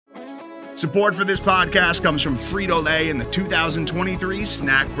Support for this podcast comes from Frito-Lay in the 2023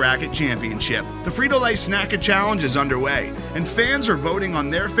 Snack Bracket Championship. The Frito-Lay Snack It Challenge is underway, and fans are voting on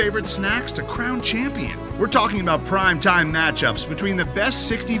their favorite snacks to crown champion. We're talking about prime-time matchups between the best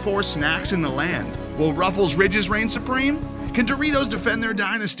 64 snacks in the land. Will Ruffles Ridges reign supreme? Can Doritos defend their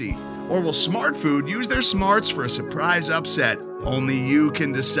dynasty? Or will Smart Food use their smarts for a surprise upset? Only you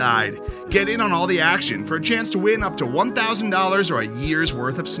can decide. Get in on all the action for a chance to win up to $1,000 or a year's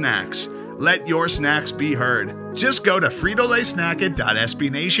worth of snacks. Let your snacks be heard. Just go to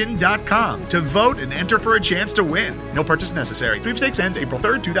fritolaysnacket.sbnation.com to vote and enter for a chance to win. No purchase necessary. Sweepstakes ends April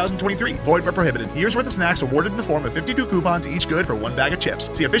 3rd, 2023. Void where prohibited. Year's worth of snacks awarded in the form of 52 coupons, each good for one bag of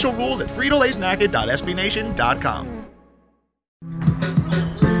chips. See official rules at fritolaysnacket.sbnation.com.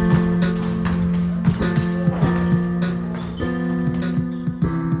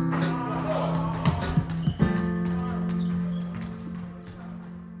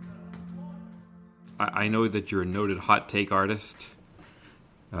 I know that you're a noted hot take artist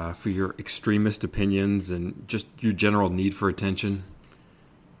for your extremist opinions and just your general need for attention.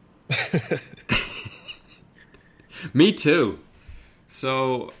 Me too.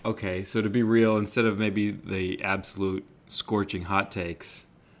 So to be real, instead of maybe the absolute scorching hot takes,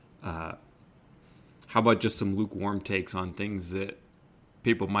 how about just some lukewarm takes on things that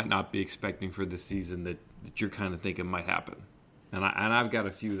people might not be expecting for this season that you're kind of thinking might happen? And I've got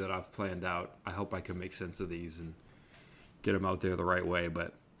a few that I've planned out. I hope I can make sense of these and get them out there the right way,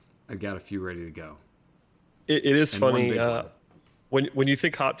 but I've got a few ready to go. It is funny. When you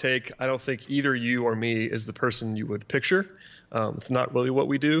think hot take, I don't think either you or me is the person you would picture. It's not really what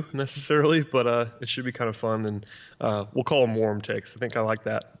we do necessarily, but it should be kind of fun, and we'll call them warm takes. I think I like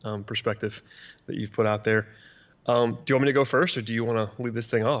that perspective that you've put out there. Do you want me to go first, or do you want to leave this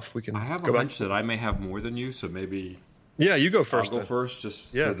thing off? We can. I have a hunch that I may have more than you, so maybe... Yeah, you go first. I'll go first,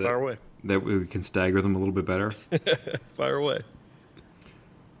 just so that, fire away. That we can stagger them a little bit better. Fire away.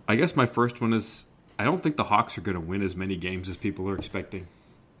 I guess my first one is, I don't think the Hawks are going to win as many games as people are expecting.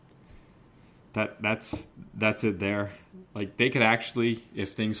 That's it there. Like, they could actually,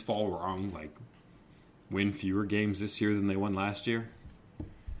 if things fall wrong, like win fewer games this year than they won last year.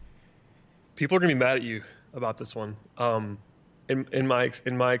 People are going to be mad at you about this one. In my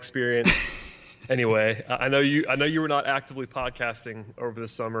experience. Anyway, I know you were not actively podcasting over the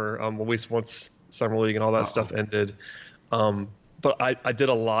summer, at least once summer league and all that stuff ended. But I did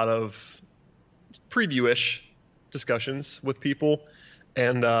a lot of preview-ish discussions with people,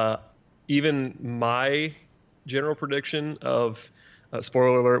 and even my general prediction of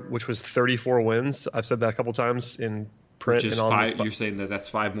spoiler alert, which was 34 wins. I've said that a couple times in print and on five, you're saying that's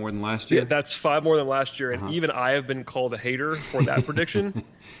 5 more than last year? Yeah, that's 5 more than last year, and even I have been called a hater for that prediction.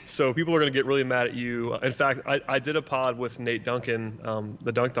 So people are going to get really mad at you. In fact, I did a pod with Nate Duncan,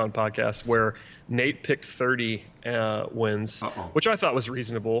 the Dunked On podcast, where Nate picked 30 wins, which I thought was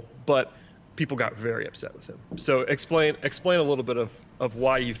reasonable, but people got very upset with him. So explain a little bit of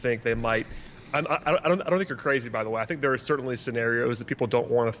why you think they might. I don't think you're crazy, by the way. I think there are certainly scenarios that people don't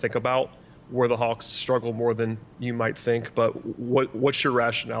want to think about where the Hawks struggle more than you might think, but what's your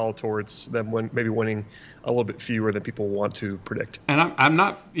rationale towards them maybe winning a little bit fewer than people want to predict? And I'm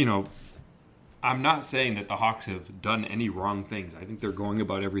not saying that the Hawks have done any wrong things. I think they're going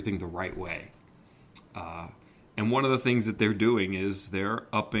about everything the right way. And one of the things that they're doing is they're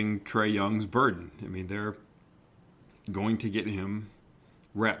upping Trae Young's burden. I mean, they're going to get him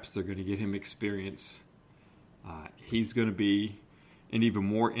reps. They're going to get him experience. He's going to be an even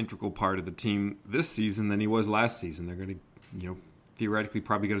more integral part of the team this season than he was last season. They're going to, theoretically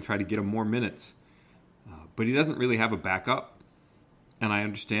probably going to try to get him more minutes. But he doesn't really have a backup, and I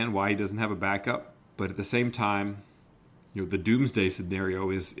understand why he doesn't have a backup. But at the same time, the doomsday scenario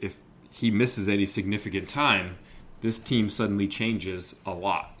is if he misses any significant time, this team suddenly changes a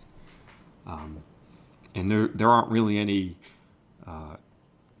lot. And there aren't really any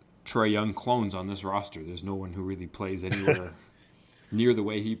Trae Young clones on this roster. There's no one who really plays anywhere near the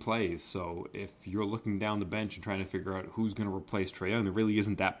way he plays. So if you're looking down the bench and trying to figure out who's going to replace Trae Young, there really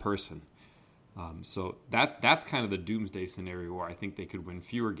isn't that person. So that's kind of the doomsday scenario where I think they could win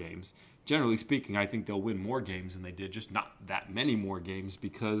fewer games. Generally speaking, I think they'll win more games than they did, just not that many more games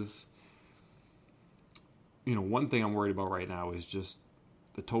because, one thing I'm worried about right now is just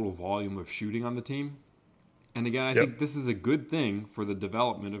the total volume of shooting on the team. And again, I think this is a good thing for the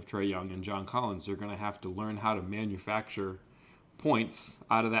development of Trae Young and John Collins. They're going to have to learn how to manufacture points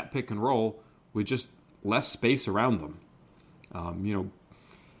out of that pick and roll with just less space around them.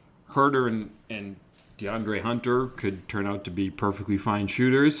 Herter and DeAndre Hunter could turn out to be perfectly fine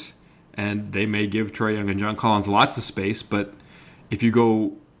shooters, and they may give Trae Young and John Collins lots of space, but if you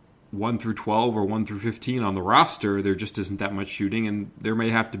go 1 through 12 or 1 through 15 on the roster, there just isn't that much shooting, and there may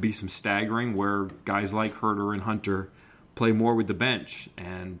have to be some staggering where guys like Herter and Hunter play more with the bench.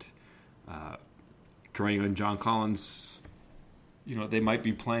 And Trae and John Collins, they might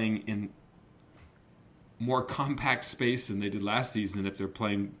be playing in more compact space than they did last season if they're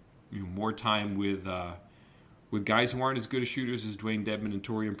playing more time with guys who aren't as good as shooters as Dwayne Dedmon and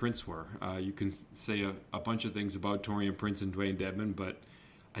Taurean Prince were. You can say a bunch of things about Taurean Prince and Dwayne Dedmon, but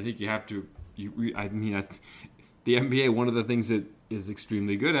I think you have to. The NBA, one of the things that is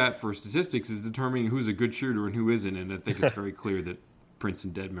extremely good at for statistics is determining who's a good shooter and who isn't, and I think it's very clear that Prince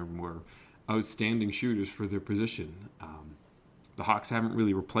and Dedmon were outstanding shooters for their position. The Hawks haven't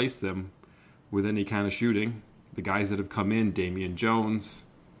really replaced them with any kind of shooting. The guys that have come in, Damian Jones,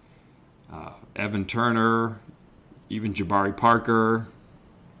 Evan Turner, even Jabari Parker,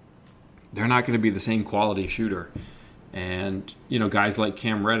 they're not going to be the same quality shooter. And, guys like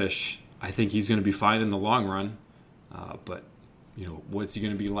Cam Reddish, I think he's going to be fine in the long run. But, what's he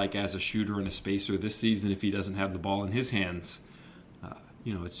going to be like as a shooter and a spacer this season if he doesn't have the ball in his hands?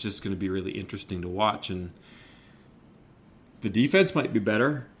 It's just going to be really interesting to watch. And the defense might be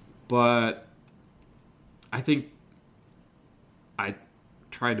better, but I think I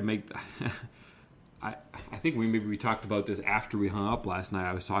tried to make I think we talked about this after we hung up last night.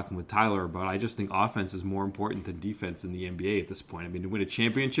 I was talking with Tyler about I just think offense is more important than defense in the NBA at this point. I mean, to win a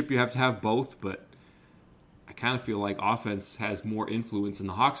championship, you have to have both, but I kind of feel like offense has more influence, and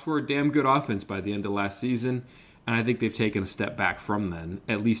the Hawks were a damn good offense by the end of last season, and I think they've taken a step back from then,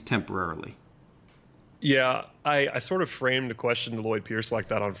 at least temporarily. Yeah, I sort of framed a question to Lloyd Pierce like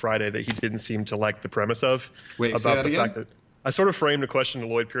that on Friday that he didn't seem to like the premise of. Wait, about say that the again? fact that I sort of framed a question to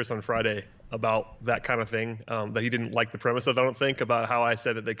Lloyd Pierce on Friday about that kind of thing, that he didn't like the premise of, I don't think, about how I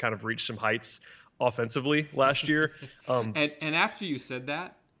said that they kind of reached some heights offensively last year. And after you said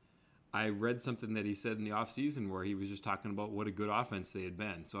that, I read something that he said in the offseason where he was just talking about what a good offense they had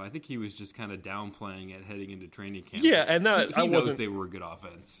been. So I think he was just kind of downplaying it heading into training camp. Yeah, and that he knows they were a good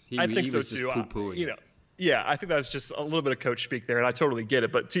offense. I think he so was just too. poo-pooing it. Yeah, I think that's just a little bit of coach speak there, and I totally get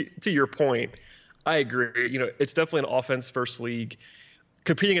it. But to your point, I agree. It's definitely an offense-first league.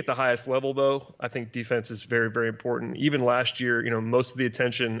 Competing at the highest level, though, I think defense is very, very important. Even last year, most of the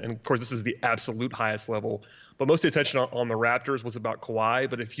attention, and of course this is the absolute highest level, but most of the attention on the Raptors was about Kawhi.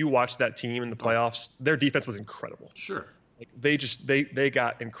 But if you watch that team in the playoffs, their defense was incredible. Sure. Like they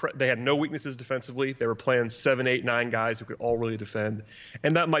had no weaknesses defensively. They were playing 7, 8, 9 guys who could all really defend,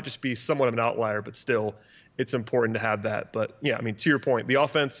 and that might just be somewhat of an outlier, but still, it's important to have that. But yeah, I mean, to your point, the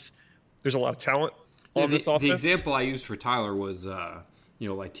offense, there's a lot of talent on this offense. The example I used for Tyler was,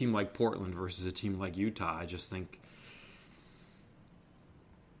 like team like Portland versus a team like Utah. I just think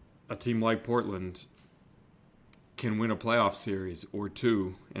a team like Portland can win a playoff series or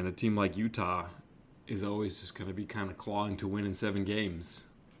two, and a team like Utah is always just going to be kind of clawing to win in 7 games.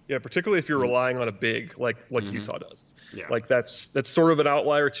 Yeah, particularly if you're relying on a big like Utah does. Yeah. Like that's sort of an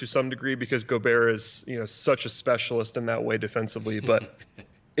outlier to some degree because Gobert is such a specialist in that way defensively, but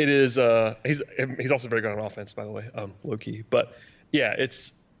it is he's also very good on offense, by the way, low key. But yeah,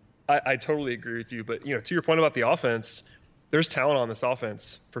 I totally agree with you. But to your point about the offense, there's talent on this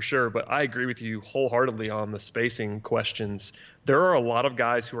offense for sure. But I agree with you wholeheartedly on the spacing questions. There are a lot of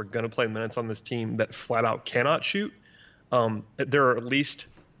guys who are going to play minutes on this team that flat out cannot shoot. There are at least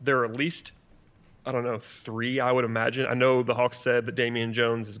I don't know 3, I would imagine. I know the Hawks said that Damian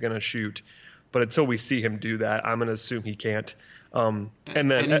Jones is going to shoot, but until we see him do that, I'm going to assume he can't. And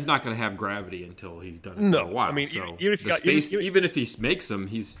he's not going to have gravity until he's done it for a while. I mean, so even if he makes them,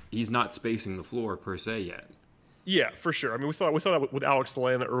 he's not spacing the floor per se yet. Yeah, for sure. I mean, we saw that with Alex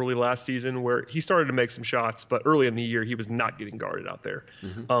Solana early last season, where he started to make some shots, but early in the year he was not getting guarded out there,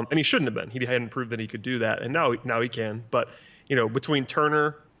 and he shouldn't have been. He hadn't proved that he could do that, and now he can. But between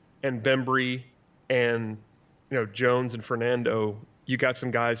Turner and Bembry and Jones and Fernando, you got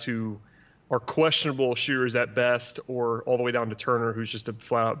some guys who are questionable shooters at best, or all the way down to Turner, who's just a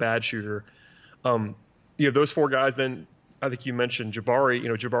flat-out bad shooter. Those 4 guys. Then I think you mentioned Jabari.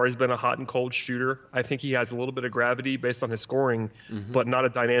 Jabari's been a hot and cold shooter. I think he has a little bit of gravity based on his scoring, but not a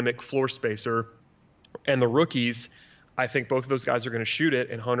dynamic floor spacer. And the rookies, I think both of those guys are going to shoot it,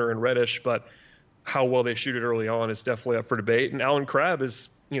 and Hunter and Reddish, but how well they shoot it early on is definitely up for debate. And Allen Crabbe is,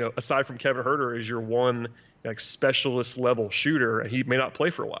 aside from Kevin Huerter, is your one specialist level shooter, and he may not play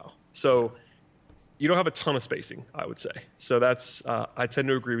for a while. So you don't have a ton of spacing, I would say. So that's I tend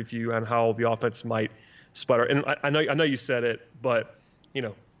to agree with you on how the offense might sputter. And I know you said it, but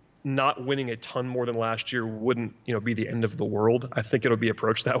not winning a ton more than last year wouldn't be the end of the world. I think it'll be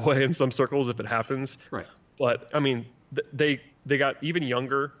approached that way in some circles if it happens. Right. But I mean, they got even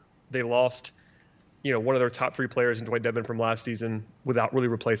younger. They lost, one of their top 3 players in Dwayne Dedmon from last season without really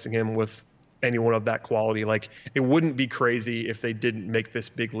replacing him with anyone of that quality. Like, it wouldn't be crazy if they didn't make this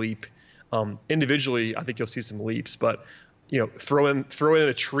big leap. Individually, I think you'll see some leaps, but throw in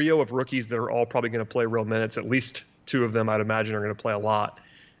a trio of rookies that are all probably going to play real minutes. At least 2 of them, I'd imagine, are going to play a lot.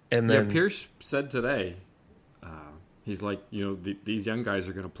 And then Pierce said today, he's like, these young guys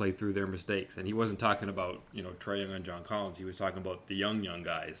are going to play through their mistakes, and he wasn't talking about Trae Young and John Collins. He was talking about the young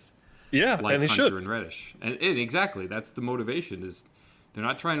guys. Yeah, like and they Hunter should. and Reddish, and exactly that's the motivation. Is they're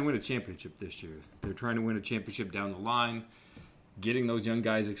not trying to win a championship this year. They're trying to win a championship down the line. Getting those young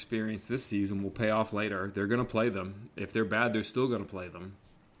guys experience this season will pay off later. They're going to play them. If they're bad, they're still going to play them.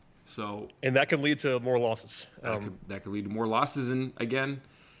 And that can lead to more losses. That could lead to more losses. And again,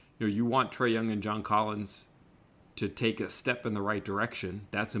 you want Trae Young and John Collins to take a step in the right direction.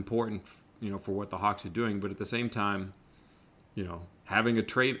 That's important, for what the Hawks are doing. But at the same time, having a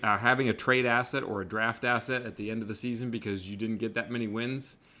trade asset or a draft asset at the end of the season because you didn't get that many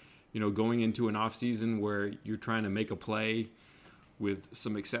wins, going into an off season where you're trying to make a play with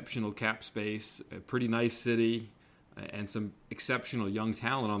some exceptional cap space, a pretty nice city, and some exceptional young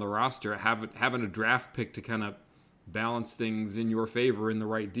talent on the roster, having a draft pick to kind of balance things in your favor in the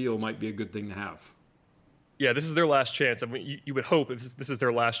right deal might be a good thing to have. Yeah, this is their last chance. I mean, you would hope this is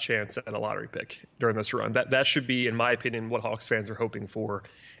their last chance at a lottery pick during this run. That should be, in my opinion, what Hawks fans are hoping for,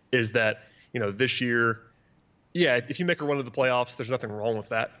 is that, this year, if you make a run to the playoffs, there's nothing wrong with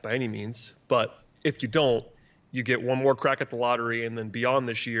that by any means. But if you don't, you get one more crack at the lottery, and then beyond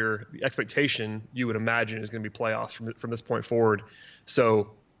this year, the expectation you would imagine is going to be playoffs from this point forward. So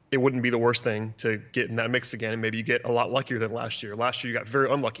it wouldn't be the worst thing to get in that mix again, and maybe you get a lot luckier than last year. Last year you got very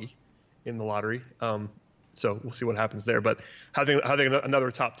unlucky in the lottery. So we'll see what happens there. But having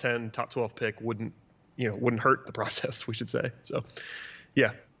another top 10, top 12 pick wouldn't hurt the process, we should say. So,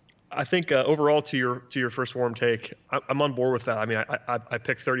 yeah. I think overall, to your first warm take, I'm on board with that. I mean, I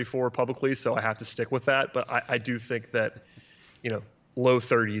picked 34 publicly, so I have to stick with that. But I do think that, low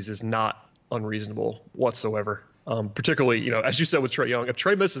 30s is not unreasonable whatsoever. Particularly, as you said with Trae Young, if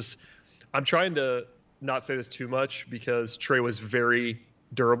Trae misses, I'm trying to not say this too much because Trae was very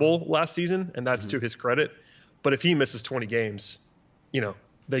durable last season, and that's to his credit. But if he misses 20 games,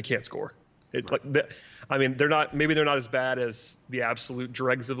 they can't score. They're not as bad as the absolute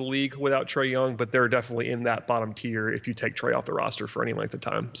dregs of the league without Trae Young, but they're definitely in that bottom tier if you take Trae off the roster for any length of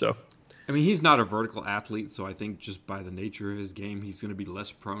time. So, I mean, he's not a vertical athlete, so I think just by the nature of his game, he's going to be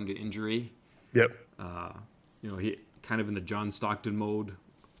less prone to injury. Yep. He kind of in the John Stockton mold.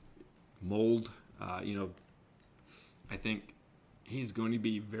 I think he's going to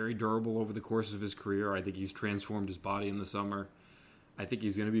be very durable over the course of his career. I think he's transformed his body in the summer. I think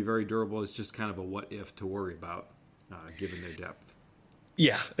he's going to be very durable. It's just kind of a what if to worry about, given their depth.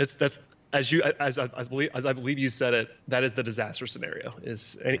 Yeah, that's as I believe you said it. That is the disaster scenario.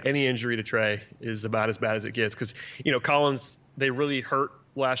 Is any injury to Trae is about as bad as it gets because Collins, they really hurt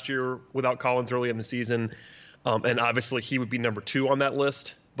last year without Collins early in the season, and obviously he would be number 2 on that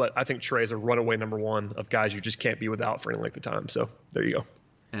list. But I think Trae is a runaway number 1 of guys you just can't be without for any length of time. So there you go.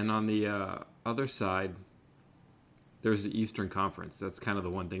 And on the other side, there's the Eastern Conference. That's kind of the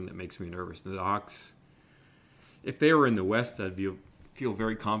one thing that makes me nervous. The Hawks, if they were in the West, I'd feel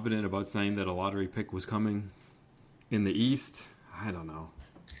very confident about saying that a lottery pick was coming. In the East, I don't know.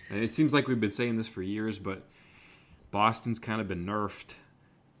 And it seems like we've been saying this for years, but Boston's kind of been nerfed.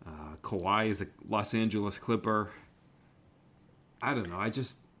 Kawhi is a Los Angeles Clipper. I don't know.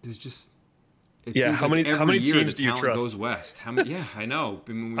 How many teams do you trust? Goes west. Yeah, I know.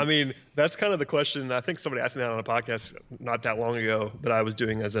 I mean, that's kind of the question. I think somebody asked me that on a podcast not that long ago that I was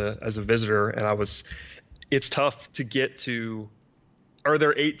doing as a visitor, and it's tough to get to. Are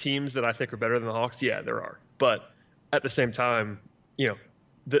there 8 teams that I think are better than the Hawks? Yeah, there are. But at the same time,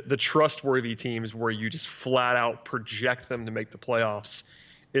 the trustworthy teams where you just flat out project them to make the playoffs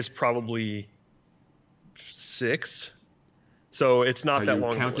is probably 6. So it's not that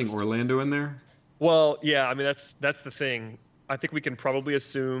long. Are you counting Orlando in there? Well, yeah. I mean, that's the thing. I think we can probably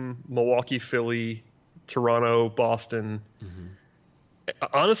assume Milwaukee, Philly, Toronto, Boston. Mm-hmm.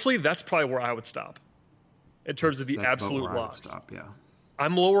 Honestly, that's probably where I would stop in terms of the absolute locks. Yeah.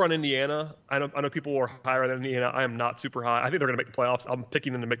 I'm lower on Indiana. I know people are higher than Indiana. I am not super high. I think they're going to make the playoffs. I'm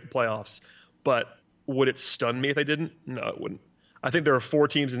picking them to make the playoffs. But would it stun me if they didn't? No, it wouldn't. I think there are 4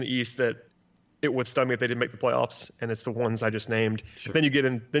 teams in the East that it would stun me if they didn't make the playoffs, and it's the ones I just named. Sure. Then you get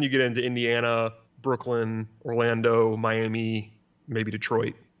into Indiana, Brooklyn, Orlando, Miami, maybe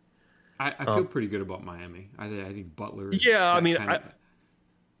Detroit. I feel pretty good about Miami. I think Butler. Yeah, I mean,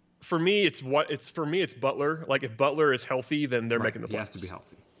 for me, it's Butler. Like if Butler is healthy, then they're making the playoffs. He has to be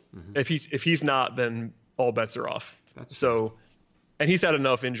healthy. Mm-hmm. If he's not, then all bets are off. And he's had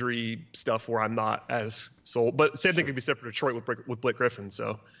enough injury stuff where I'm not as sold. But same thing could be said for Detroit with Blake Griffin.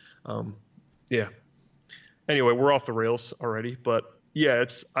 So, yeah. Anyway, we're off the rails already. But yeah,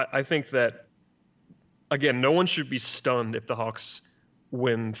 I think that, again, no one should be stunned if the Hawks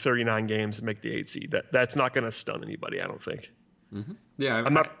win 39 games and make the 8 seed. That's not going to stun anybody, I don't think. Mm-hmm. Yeah,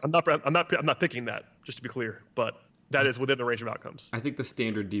 I'm not picking that, just to be clear. But that is within the range of outcomes. I think the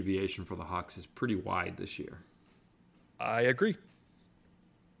standard deviation for the Hawks is pretty wide this year. I agree.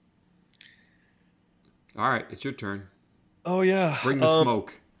 All right, it's your turn. Oh, yeah. Bring the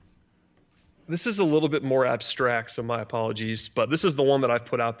smoke. This is a little bit more abstract, so my apologies. But this is the one that I've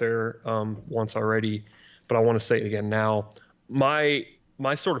put out there once already, but I want to say it again now. My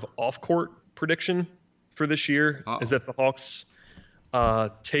sort of off-court prediction for this year is that the Hawks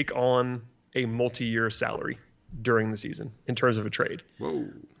take on a multi-year salary during the season in terms of a trade. Whoa.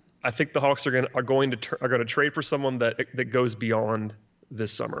 I think the Hawks are going to trade for someone that goes beyond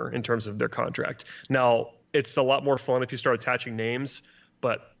this summer in terms of their contract. Now, it's a lot more fun if you start attaching names,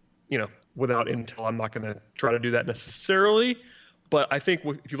 but without intel, I'm not going to try to do that necessarily. But I think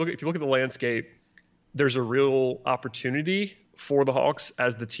if you look at the landscape, there's a real opportunity for the Hawks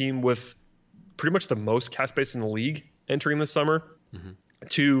as the team with pretty much the most cap space in the league entering the summer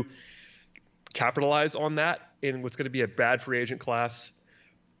to capitalize on that in what's going to be a bad free agent class.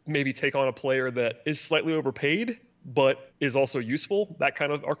 Maybe take on a player that is slightly overpaid but is also useful. That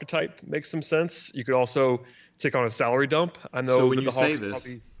kind of archetype makes some sense. You could also take on a salary dump. I know. So when that you the Hawks say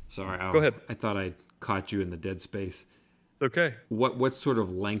this, sorry, go ahead. I thought I caught you in the dead space. It's okay. What sort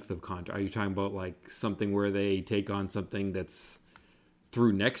of length of contract are you talking about? Like something where they take on something that's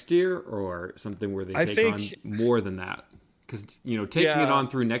through next year, or something where they take on more than that? Because taking it on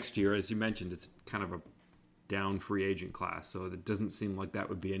through next year, as you mentioned, it's kind of a down free agent class, so it doesn't seem like that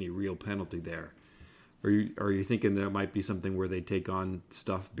would be any real penalty there. Are you thinking that it might be something where they take on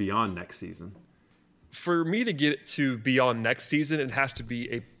stuff beyond next season? For me to get to beyond next season, it has to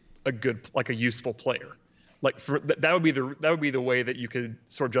be a good, like a useful player. Like that would be the way that you could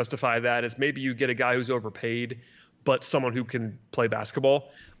sort of justify that, is maybe you get a guy who's overpaid, but someone who can play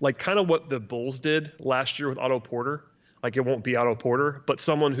basketball, like kind of what the Bulls did last year with Otto Porter. Like it won't be Otto Porter, but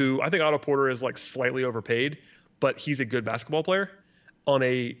someone who, I think Otto Porter is like slightly overpaid, but he's a good basketball player on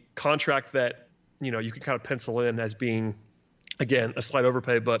a contract that you can kind of pencil in as being, again, a slight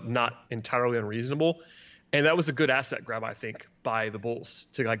overpay, but not entirely unreasonable. And that was a good asset grab, I think, by the Bulls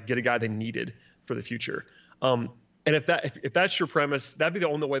to like get a guy they needed for the future. And if that's your premise, that'd be the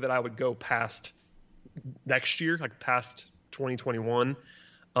only way that I would go past next year, like past 2021.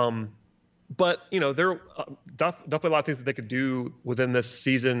 But there are definitely a lot of things that they could do within this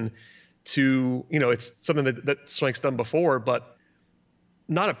season to, it's something that Slank's done before, but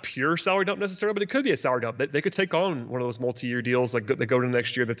not a pure salary dump necessarily, but it could be a salary dump. They could take on one of those multi-year deals that go to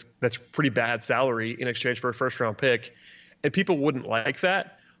next year that's pretty bad salary in exchange for a first-round pick, and people wouldn't like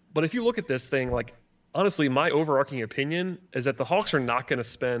that. But if you look at this thing, like honestly, my overarching opinion is that the Hawks are not going to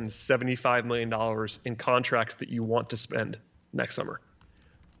spend $75 million in contracts that you want to spend next summer.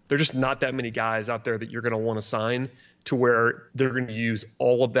 There's just not that many guys out there that you're going to want to sign to where they're going to use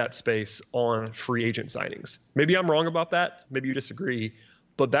all of that space on free agent signings. Maybe I'm wrong about that. Maybe you disagree.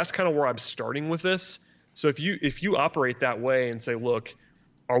 But that's kind of where I'm starting with this. So if you operate that way and say, look,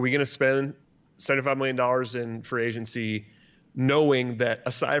 are we going to spend $75 million in free agency, knowing that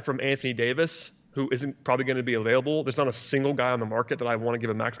aside from Anthony Davis, who isn't probably going to be available, there's not a single guy on the market that I want to give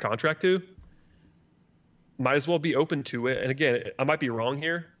a max contract to? Might as well be open to it. And again, I might be wrong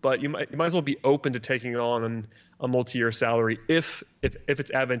here, but you might as well be open to taking on a multi-year salary if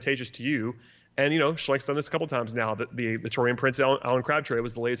it's advantageous to you. And Schlank's done this a couple times now. That the Torian Prince Allen Crabtree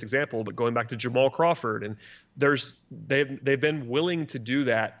was the latest example, but going back to Jamal Crawford, and they've been willing to do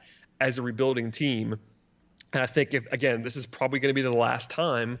that as a rebuilding team. And I think this is probably going to be the last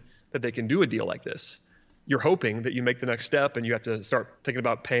time that they can do a deal like this. You're hoping that you make the next step and you have to start thinking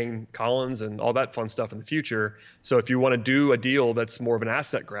about paying Collins and all that fun stuff in the future. So if you want to do a deal that's more of an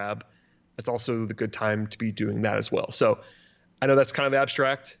asset grab, it's also the good time to be doing that as well. So I know that's kind of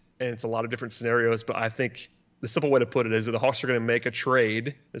abstract and it's a lot of different scenarios, but I think the simple way to put it is that the Hawks are going to make a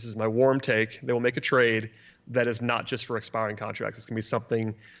trade. This is my warm take. They will make a trade that is not just for expiring contracts. It's going to be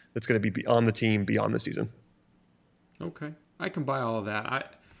something that's going to be on the team beyond the season. Okay. I can buy all of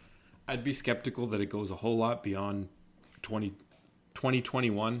that. I'd be skeptical that it goes a whole lot beyond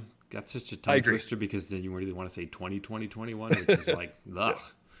 2021. That's such a tongue twister because then you really want to say 2021, which is like, ugh. Yeah.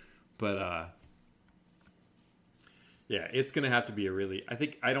 But, yeah, it's going to have to be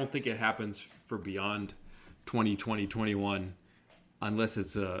I don't think it happens for beyond 2021 unless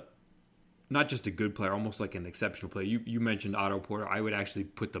it's not just a good player, almost like an exceptional player. You mentioned Otto Porter. I would actually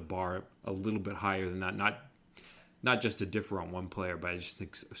put the bar a little bit higher than that. Not just to differ on one player, but I just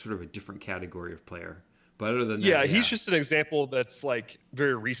think sort of a different category of player. But other than that, yeah, he's just an example that's like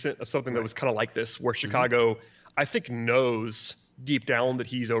very recent of something that was kind of like this, where Chicago, I think, knows deep down that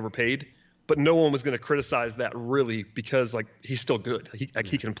he's overpaid, but no one was going to criticize that really because like he's still good.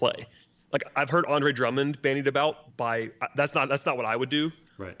 He can play. Like I've heard Andre Drummond bandied about by that's not what I would do.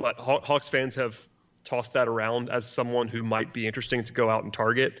 Right. But Hawks fans have tossed that around as someone who might be interesting to go out and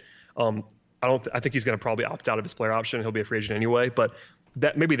target. I think he's going to probably opt out of his player option. He'll be a free agent anyway. But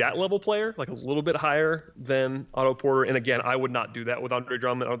that maybe that level player, like a little bit higher than Otto Porter. And again, I would not do that with Andre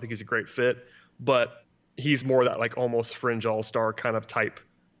Drummond. I don't think he's a great fit. But he's more that like almost fringe all-star kind of type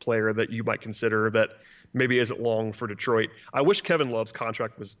player that you might consider that maybe isn't long for Detroit. I wish Kevin Love's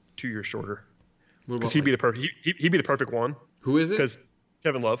contract was 2 years shorter because he'd be the perfect one. Who is it? Because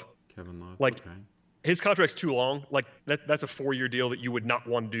Kevin Love. Like okay. His contract's too long. Like that's a 4-year deal that you would not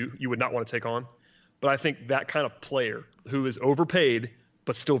want to do. You would not want to take on. But I think that kind of player who is overpaid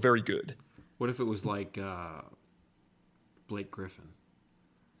but still very good. What if it was like Blake Griffin?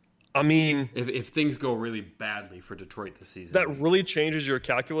 I mean, if things go really badly for Detroit this season, that really changes your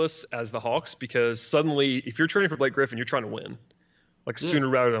calculus as the Hawks, because suddenly if you're trading for Blake Griffin, you're trying to win, like sooner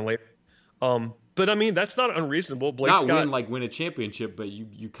rather than later. But I mean, that's not unreasonable. Blake's win a championship, but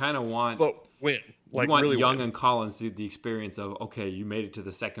you kind of want win. Like you want really Young and Collins to the experience of, okay, you made it to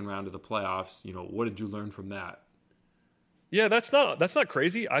the second round of the playoffs. You know, what did you learn from that? Yeah, that's not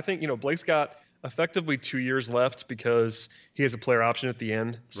crazy. I think Blake's got effectively 2 years left because he has a player option at the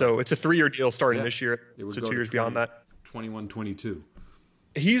end. So it's a 3-year deal starting this year. So 2 years beyond that. 21-22.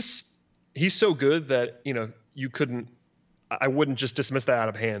 He's so good that, I wouldn't just dismiss that out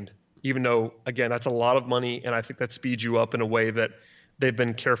of hand, even though, again, that's a lot of money. And I think that speeds you up in a way that they've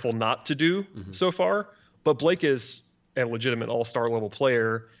been careful not to do so far. But Blake is a legitimate all-star level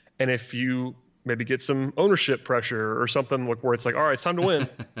player. And if you maybe get some ownership pressure or something like where it's like, all right, it's time to win.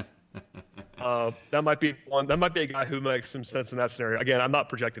 That might be a guy who makes some sense in that scenario. Again, I'm not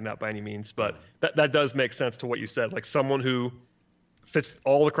projecting that by any means, but that does make sense to what you said. Like someone who fits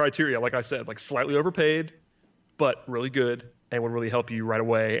all the criteria, like I said, like slightly overpaid, but really good and would really help you right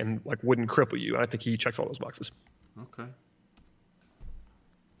away and like wouldn't cripple you. And I think he checks all those boxes. Okay.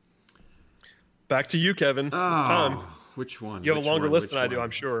 Back to you, Kevin. It's time. Which one? You have a longer list than I do, I'm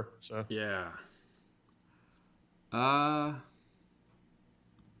sure. So yeah. All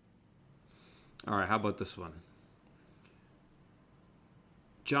right, how about this one?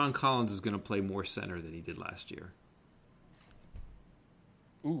 John Collins is going to play more center than he did last year.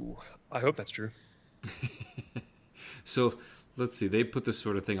 Ooh, I hope that's true. So, let's see. They put this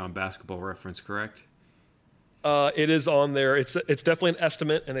sort of thing on Basketball Reference, correct? It is on there. It's definitely an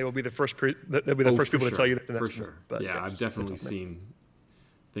estimate, and they will be the first people to tell you that. For sure. But yeah, I've definitely seen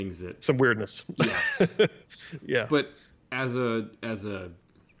things that some weirdness. Yes. Yeah. But as a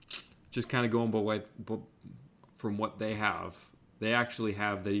just kind of going from what they have, they actually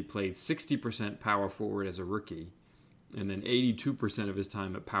have that he played 60% power forward as a rookie, and then 82% of his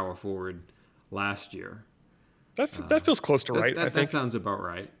time at power forward last year. That feels close to right. I think that sounds about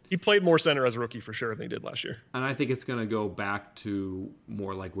right. He played more center as a rookie for sure than he did last year. And I think it's going to go back to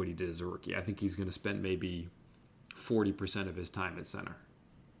more like what he did as a rookie. I think he's going to spend maybe 40% of his time at center.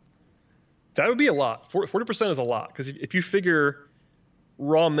 That would be a lot. 40% is a lot, because if you figure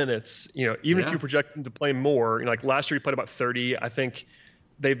raw minutes, even if you project him to play more, like last year he played about 30. I think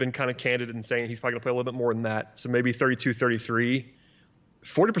they've been kind of candid in saying he's probably going to play a little bit more than that. So maybe 32, 33.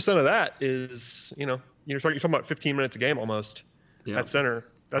 40% of that is, you're talking about 15 minutes a game almost at center.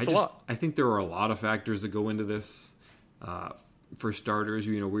 That's a lot. I think there are a lot of factors that go into this. For starters,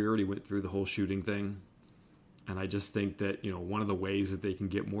 we already went through the whole shooting thing. And I just think that, one of the ways that they can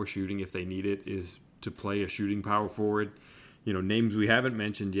get more shooting if they need it is to play a shooting power forward. Names we haven't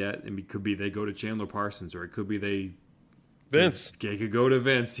mentioned yet. It could be they go to Chandler Parsons, or it could be Vince. They could go to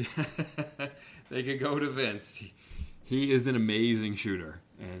Vince. They could go to Vince. He is an amazing shooter.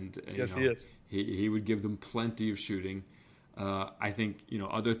 And yes, he is. He would give them plenty of shooting. I think,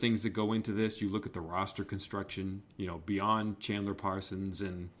 other things that go into this, you look at the roster construction, beyond Chandler Parsons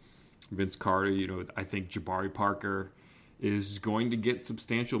and Vince Carter, I think Jabari Parker is going to get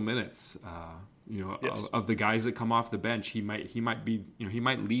substantial minutes. Yes. Of the guys that come off the bench, he might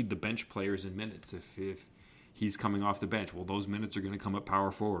lead the bench players in minutes if he's coming off the bench. Well, those minutes are going to come at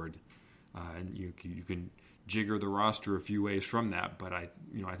power forward, and you can jigger the roster a few ways from that. But I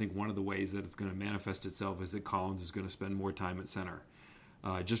think one of the ways that it's going to manifest itself is that Collins is going to spend more time at center.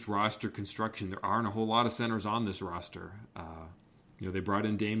 Just roster construction, there aren't a whole lot of centers on this roster. They brought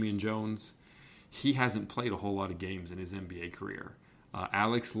in Damian Jones. He hasn't played a whole lot of games in his NBA career.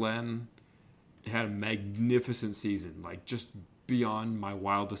 Alex Len had a magnificent season, like just beyond my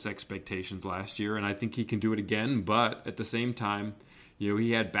wildest expectations last year, and I think he can do it again. But at the same time,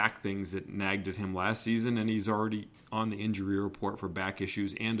 he had back things that nagged at him last season, and he's already on the injury report for back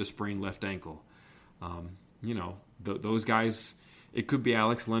issues and a sprained left ankle. Those guys, it could be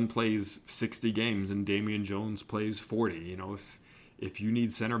Alex Len plays 60 games and Damian Jones plays 40. If you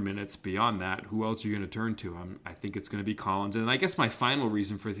need center minutes beyond that, who else are you going to turn to? I think it's going to be Collins. And I guess my final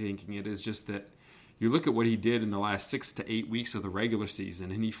reason for thinking it is just that you look at what he did in the last 6 to 8 weeks of the regular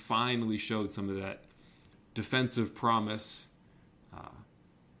season, and he finally showed some of that defensive promise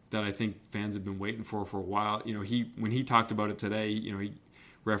that I think fans have been waiting for a while. When he talked about it today, he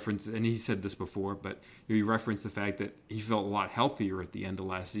referenced, and he said this before, but he referenced the fact that he felt a lot healthier at the end of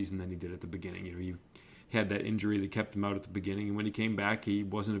last season than he did at the beginning. He had that injury that kept him out at the beginning, and when he came back, he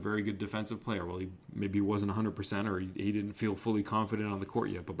wasn't a very good defensive player. Well, maybe he wasn't 100%, or he didn't feel fully confident on the court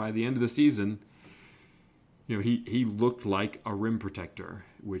yet. But by the end of the season, he looked like a rim protector,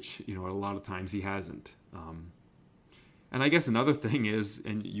 which a lot of times he hasn't. And I guess another thing is,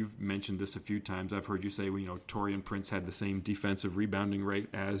 and you've mentioned this a few times, I've heard you say, Taurean Prince had the same defensive rebounding rate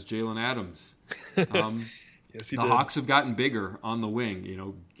as Jalen Adams. Yes, he did. Hawks have gotten bigger on the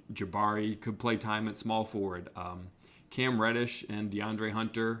wing. Jabari could play time at small forward. Cam Reddish and DeAndre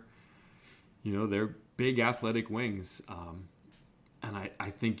Hunter, they're big athletic wings. And I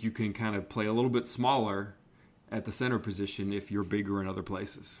think you can kind of play a little bit smaller at the center position if you're bigger in other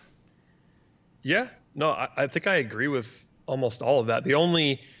places. Yeah, no, I think I agree with almost all of that.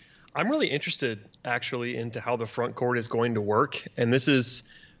 I'm really interested actually into how the front court is going to work. And this is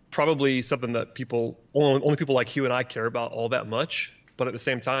probably something that only people like you and I care about all that much. But at the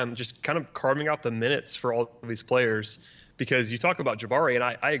same time, just kind of carving out the minutes for all of these players, because you talk about Jabari, and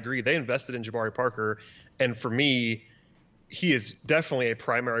I agree, they invested in Jabari Parker. And for me, he is definitely a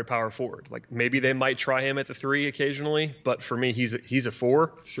primary power forward. Like maybe they might try him at the 3 occasionally, but for me, he's a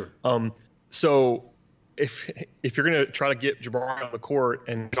 4. Sure. So if you're going to try to get Jabari on the court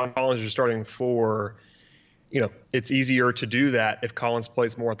and John Collins is starting 4, it's easier to do that if Collins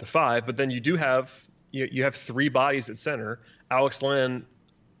plays more at the 5. But then you have 3 bodies at center. Alex Len,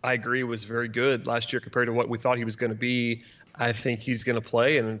 I agree, was very good last year compared to what we thought he was going to be. I think he's going to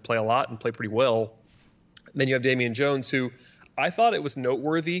play and play a lot and play pretty well. And then you have Damian Jones, who I thought it was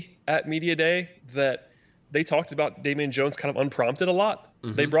noteworthy at Media Day that they talked about Damian Jones kind of unprompted a lot.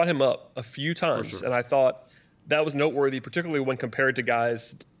 Mm-hmm. They brought him up a few times, sure. And I thought that was noteworthy, particularly when compared to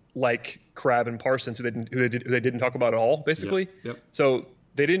guys like Crabbe and Parsons, who they didn't talk about at all, basically. Yep. So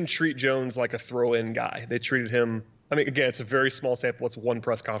they didn't treat Jones like a throw-in guy. They treated him. I mean, again, it's a very small sample. It's one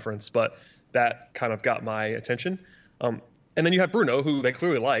press conference, but that kind of got my attention. And then you have Bruno, who they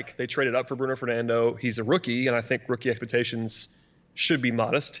clearly like. They traded up for Bruno Fernando. He's a rookie, and I think rookie expectations should be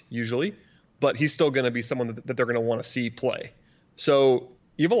modest usually, but he's still going to be someone that they're going to want to see play. So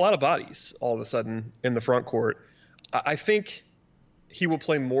you have a lot of bodies all of a sudden in the front court. I think he will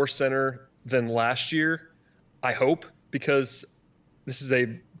play more center than last year, I hope, because this is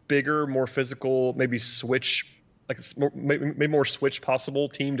a bigger, more physical, maybe more switch possible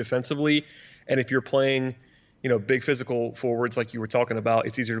team defensively. And if you're playing, big physical forwards like you were talking about,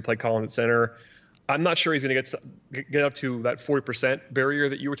 it's easier to play Collins at center. I'm not sure he's going to get up to that 40% barrier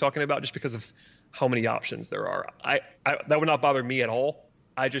that you were talking about, just because of how many options there are. That would not bother me at all.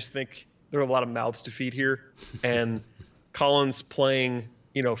 I just think there are a lot of mouths to feed here, and Collins playing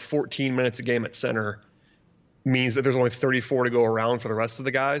 14 minutes a game at center means that there's only 34 to go around for the rest of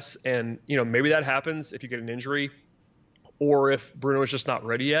the guys. And maybe that happens if you get an injury, or if Bruno is just not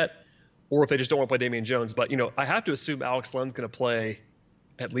ready yet, or if they just don't want to play Damian Jones. But I have to assume Alex Len's going to play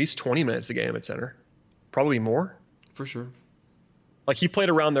at least 20 minutes a game at center, probably more. For sure. Like he played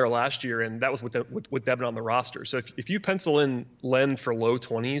around there last year, and that was with Devin on the roster. So if you pencil in Len for low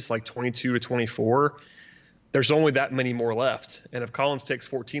 20s, like 22 to 24, there's only that many more left. And if Collins takes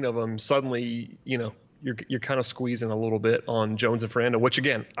 14 of them, suddenly you're kind of squeezing a little bit on Jones and Fernando, which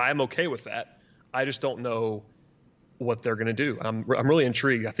again, I'm okay with that. I just don't know what they're going to do. I'm really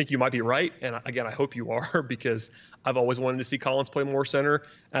intrigued. I think you might be right, and again, I hope you are, because I've always wanted to see Collins play more center,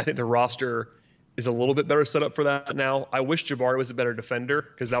 and I think the roster is a little bit better set up for that now. I wish Jabari was a better defender,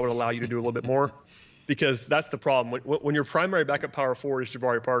 because that would allow you to do a little bit more, because that's the problem. When your primary backup power forward is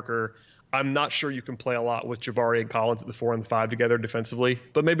Jabari Parker, I'm not sure you can play a lot with Jabari and Collins at the 4 and the 5 together defensively,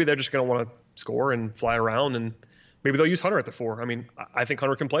 but maybe they're just going to want to score and fly around, and maybe they'll use Hunter at the 4. I mean, I think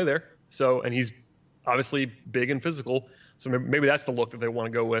Hunter can play there. So, and he's obviously big and physical. So maybe that's the look that they want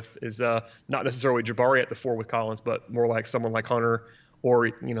to go with, is not necessarily Jabari at the 4 with Collins, but more like someone like Hunter, or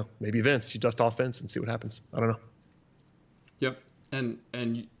maybe Vince. You dust off Vince and see what happens. I don't know. Yep, and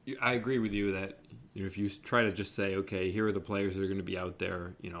I agree with you that if you try to just say, okay, here are the players that are going to be out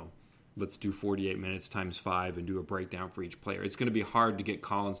there, let's do 48 minutes times 5 and do a breakdown for each player. It's going to be hard to get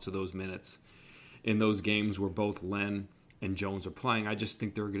Collins to those minutes in those games where both Len and Jones are playing. I just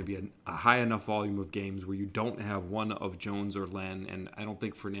think there are going to be a high enough volume of games where you don't have one of Jones or Len, and I don't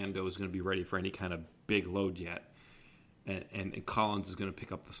think Fernando is going to be ready for any kind of big load yet. And Collins is going to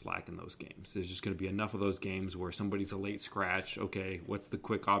pick up the slack in those games. There's just going to be enough of those games where somebody's a late scratch. Okay, what's the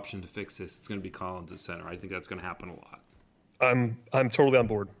quick option to fix this? It's going to be Collins at center. I think that's going to happen a lot. I'm totally on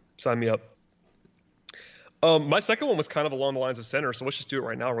board. Sign me up. My second one was kind of along the lines of center, so let's just do it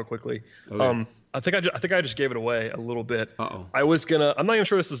right now real quickly. Okay. I think I just gave it away a little bit. Uh-oh. I'm not even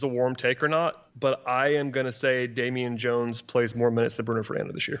sure this is a warm take or not, but I am going to say Damian Jones plays more minutes than Bruno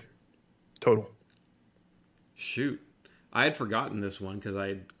Fernando this year. Total. Shoot. I had forgotten this one because I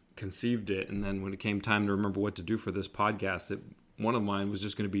had conceived it, and then when it came time to remember what to do for this podcast, one of mine was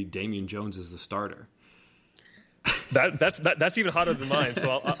just going to be Damian Jones as the starter. That's even hotter than mine,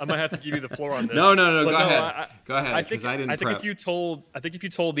 so I might have to give you the floor on this. No, go ahead. Go ahead. I think if you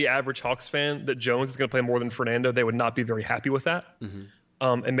told the average Hawks fan that Jones is going to play more than Fernando, they would not be very happy with that,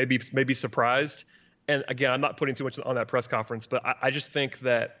 and maybe surprised. And again, I'm not putting too much on that press conference, but I just think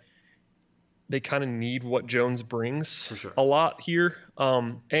that they kind of need what Jones brings for sure. A lot here.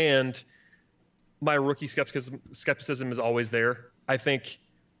 And my rookie skepticism is always there. I think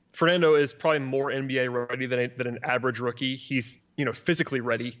Fernando is probably more NBA ready than an average rookie. He's physically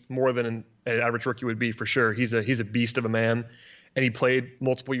ready more than an average rookie would be, for sure. He's a beast of a man, and he played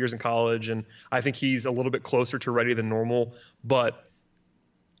multiple years in college, and I think he's a little bit closer to ready than normal. But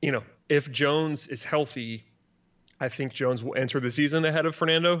if Jones is healthy, I think Jones will enter the season ahead of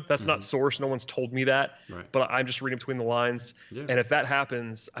Fernando. That's not source. No one's told me that, right. But I'm just reading between the lines. Yeah. And if that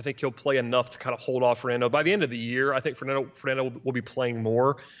happens, I think he'll play enough to kind of hold off Fernando. By the end of the year, I think Fernando will be playing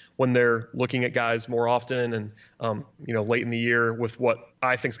more when they're looking at guys more often. And, late in the year with what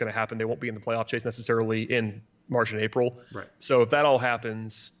I think is going to happen, they won't be in the playoff chase necessarily in March and April. Right. So if that all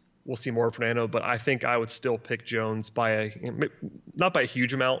happens, we'll see more of Fernando. But I think I would still pick Jones not by a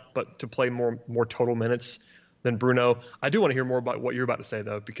huge amount, but to play more total minutes than Bruno. I do want to hear more about what you're about to say,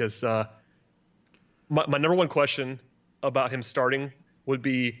 though, because my number one question about him starting would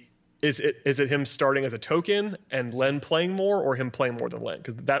be, is it him starting as a token and Len playing more, or him playing more than Len?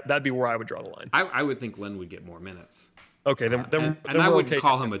 Because that'd be where I would draw the line. I would think Len would get more minutes. Okay, then I wouldn't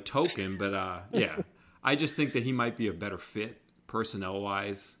call him a token, but yeah. I just think that he might be a better fit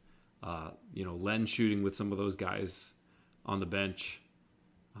personnel-wise. Len shooting with some of those guys on the bench.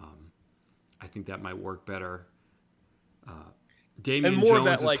 I think that might work better. Damian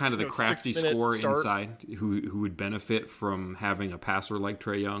Jones is kind of the crafty scorer inside who would benefit from having a passer like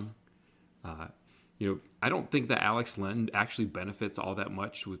Trae Young. I don't think that Alex Len actually benefits all that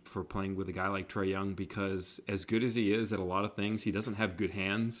much for playing with a guy like Trae Young, because as good as he is at a lot of things, he doesn't have good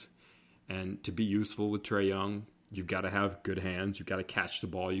hands. And to be useful with Trae Young, you've got to have good hands. You've got to catch the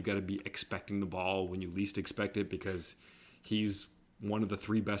ball. You've got to be expecting the ball when you least expect it, because he's one of the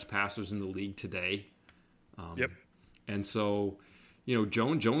 3 best passers in the league today. Yep. And so,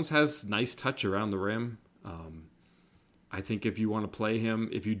 Jones has nice touch around the rim. I think if you want to play him,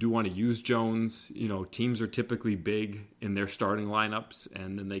 if you do want to use Jones, teams are typically big in their starting lineups,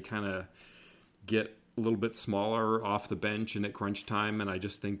 and then they kind of get a little bit smaller off the bench and at crunch time. And I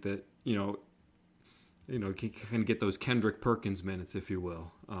just think that, can get those Kendrick Perkins minutes, if you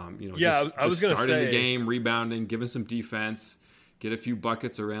will. I was going to say, starting the game, rebounding, giving some defense, get a few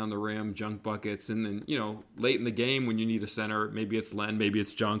buckets around the rim, junk buckets, and then, late in the game when you need a center, maybe it's Len, maybe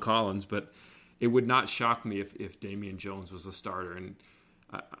it's John Collins, but it would not shock me if Damian Jones was the starter. And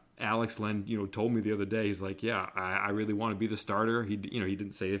Alex Len, told me the other day, he's like, yeah, I really want to be the starter. He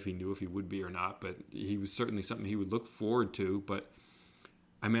didn't say if he knew if he would be or not, but he was certainly something he would look forward to. But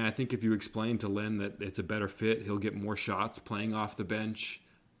I mean, I think if you explain to Len that it's a better fit, he'll get more shots playing off the bench.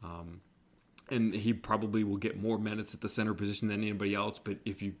 And he probably will get more minutes at the center position than anybody else. But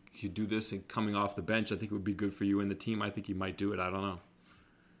if you do this and coming off the bench, I think it would be good for you and the team. I think he might do it. I don't know.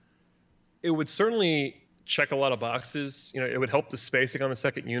 It would certainly check a lot of boxes. It would help the spacing on the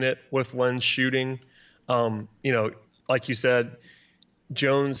second unit with Len shooting. Like you said,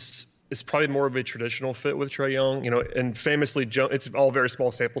 Jones is probably more of a traditional fit with Trae Young. And famously, it's all very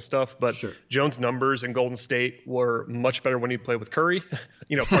small sample stuff, but sure. Jones' numbers in Golden State were much better when he played with Curry.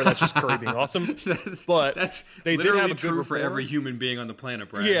 Part of that's just Curry being awesome. That's they did have a good true rapport. for every human being on the planet,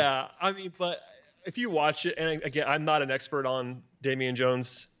 Brad. Yeah, I mean, but if you watch it, and again, I'm not an expert on Damian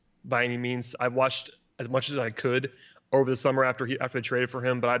Jones by any means. I've watched as much as I could over the summer after they traded for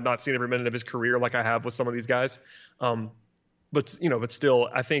him, but I've not seen every minute of his career like I have with some of these guys. But still,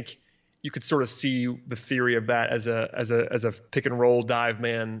 I think you could sort of see the theory of that as a pick and roll dive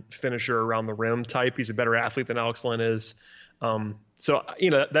man finisher around the rim type. He's a better athlete than Alex Len is. So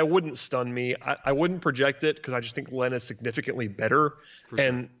that wouldn't stun me. I wouldn't project it because I just think Len is significantly better.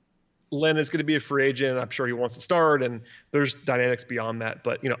 And Len is going to be a free agent. I'm sure he wants to start, and there's dynamics beyond that.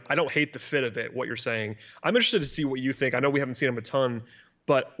 But I don't hate the fit of it. What you're saying, I'm interested to see what you think. I know we haven't seen him a ton,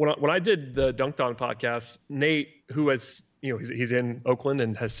 but when I did the Dunked On podcast, Nate, who has he's in Oakland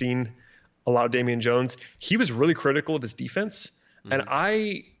and has seen a lot of Damian Jones, he was really critical of his defense, and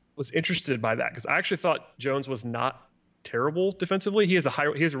I was interested by that because I actually thought Jones was not terrible defensively. He has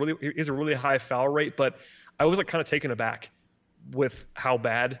a really high foul rate, but I was kind of taken aback with how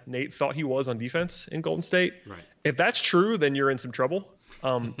bad Nate thought he was on defense in Golden State. Right. If that's true, then you're in some trouble.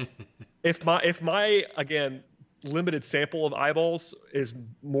 If my again limited sample of eyeballs is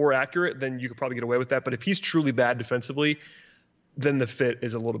more accurate, then you could probably get away with that. But if he's truly bad defensively, then the fit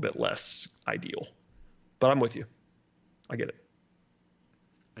is a little bit less ideal. But I'm with you. I get it.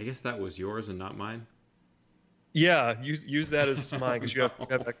 I guess that was yours and not mine. Yeah, use that as mine because you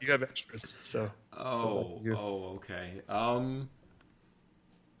have extras. So. Okay.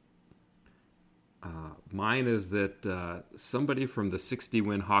 Mine is that somebody from the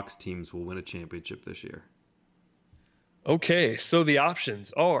 60-win Hawks teams will win a championship this year. Okay, so the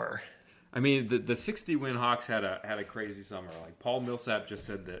options are. I mean, the 60-win Hawks had a crazy summer. Like Paul Millsap just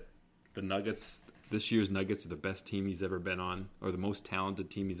said that the Nuggets, this year's Nuggets, are the best team he's ever been on, or the most talented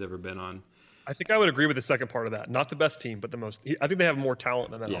team he's ever been on. I think I would agree with the second part of that. Not the best team, but the most. I think they have more talent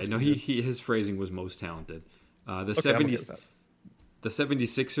than that. Yeah, no, his phrasing was most talented. The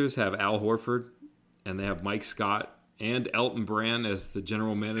 76ers have Al Horford, and they have Mike Scott and Elton Brand as the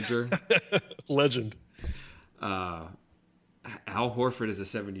general manager. Legend. Al Horford is a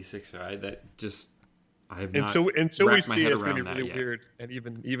 76er. I have not until we wrapped my see head it's going to around be really that weird, and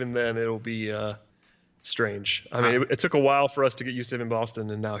even then it'll be strange. I mean, it took a while for us to get used to him in Boston,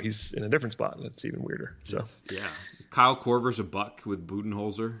 and now he's in a different spot, and it's even weirder. So yeah, Kyle Korver's a buck with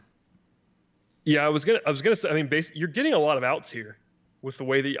Budenholzer. Yeah, I was gonna say. I mean, you're getting a lot of outs here with the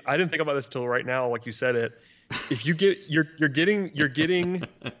way that I didn't think about this till right now. Like you said it, if you get you're getting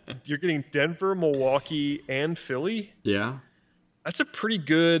Denver, Milwaukee, and Philly. Yeah, that's a pretty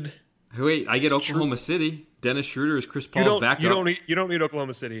good. Wait, I get Oklahoma City. Dennis Schroeder is Chris Paul's backup. You don't need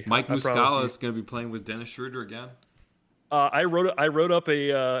Oklahoma City. Mike Muscala is going to be playing with Dennis Schroeder again. I wrote up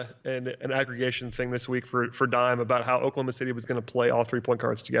an aggregation thing this week for Dime about how Oklahoma City was going to play all 3-point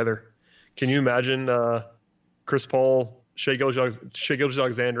guards together. Can you imagine Chris Paul, Shai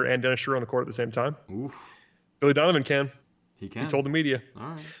Gilgeous-Alexander, and Dennis Schroeder on the court at the same time? Oof. Billy Donovan can. He can. He told the media. All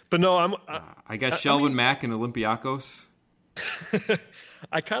right. But no, I got Shelvin Mack and Olympiakos.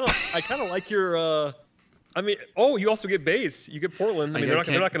 I kind of like your. You also get Bays. You get Portland. They're not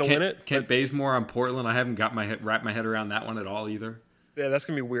going to win it. Kent Bazemore on Portland. I haven't got wrapped my head around that one at all either. Yeah, that's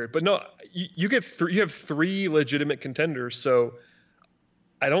gonna be weird. But no, you have three legitimate contenders. So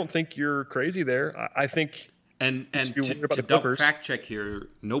I don't think you're crazy there. I think. And to double fact check here,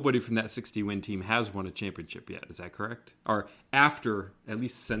 nobody from that 60-win team has won a championship yet. Is that correct? Or after, at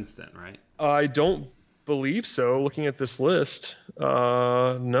least since then, right? I don't believe so. Looking at this list,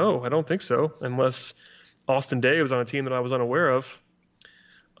 no, I don't think so. Unless Austin Day was on a team that I was unaware of.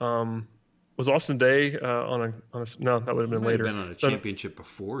 Was Austin Day on a no? That would have been later. Been on a championship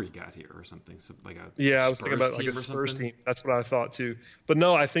before he got here or something. I was thinking about like a Spurs team. That's what I thought too. But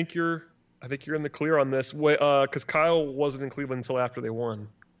no, I think you're in the clear on this. Because Kyle wasn't in Cleveland until after they won.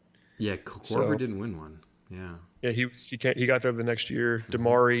 Yeah, Korver didn't win one. Yeah. Yeah, he got there the next year.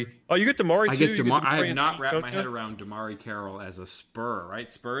 Damari. Oh, you get Damari too. I have not wrapped my head around Damari Carroll as a Spur,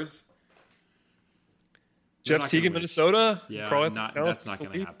 right? Spurs. Jeff Teague, Minnesota. Yeah, that's not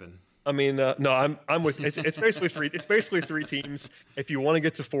going to happen. I mean, no, I'm with. It's basically three. It's basically three teams. If you want to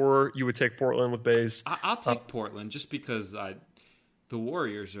get to four, you would take Portland with Bays. I'll take Portland just because the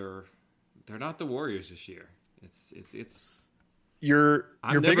Warriors are. They're not the Warriors this year. It's.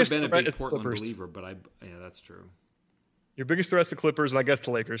 I've never been a big Portland believer, but that's true. Your biggest threat's the Clippers, and I guess the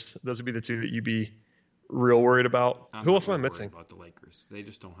Lakers. Those would be the two that you'd be real worried about. Who else am I missing? About the Lakers, they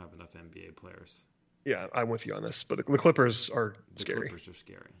just don't have enough NBA players. Yeah, I'm with you on this, but the Clippers are scary. The Clippers are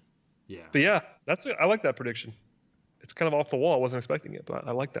scary. Yeah. But yeah, I like that prediction. It's kind of off the wall. I wasn't expecting it, but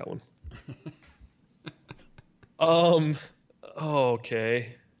I like that one.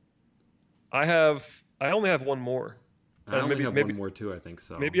 Okay. I only have one more. I only have one more too, I think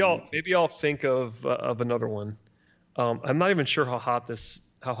so. Maybe I'll think of another one. I'm not even sure how hot this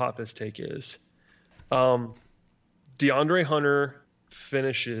take is. DeAndre Hunter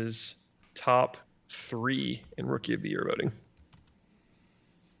finishes top 3 in Rookie of the Year voting.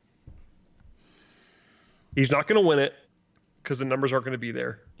 He's not going to win it because the numbers aren't going to be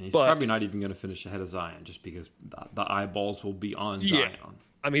there. And he's probably not even going to finish ahead of Zion just because the eyeballs will be on Zion.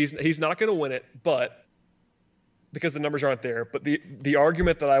 I mean, he's not going to win it, but because the numbers aren't there. But the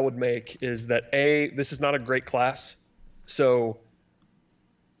argument that I would make is that this is not a great class, so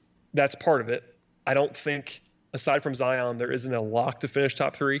that's part of it. I don't think, aside from Zion, there isn't a lock to finish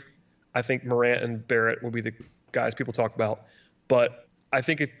top 3. I think Morant and Barrett will be the guys people talk about, but I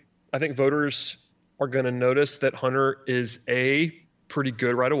think voters are going to notice that Hunter is A, pretty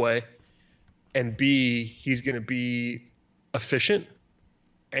good right away, and B, he's going to be efficient,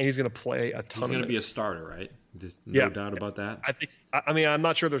 and he's going to play a ton. He's going to be a starter, right? Just no doubt about that. I mean, I'm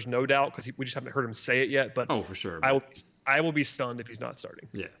not sure there's no doubt because we just haven't heard him say it yet. But for sure. I will be stunned if he's not starting.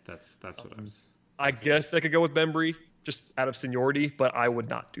 Yeah, that's what I was. I guess they could go with Bembry just out of seniority, but I would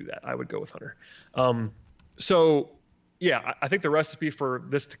not do that. I would go with Hunter. So yeah, I think the recipe for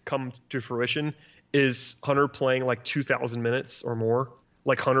this to come to fruition is Hunter playing like 2,000 minutes or more,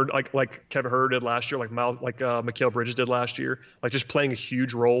 like Hunter, like Kevin Huerter did last year, like Mikal Bridges did last year, like just playing a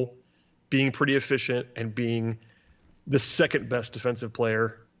huge role, being pretty efficient, and being the second best defensive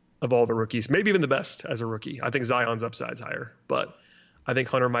player of all the rookies, maybe even the best as a rookie. I think Zion's upside's higher, but I think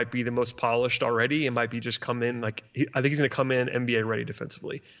Hunter might be the most polished already and might be just come in I think he's going to come in NBA ready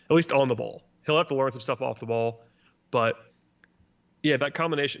defensively, at least on the ball. He'll have to learn some stuff off the ball, but yeah, that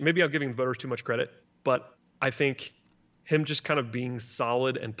combination, maybe I'm giving the voters too much credit, but I think him just kind of being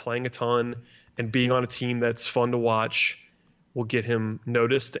solid and playing a ton and being on a team that's fun to watch will get him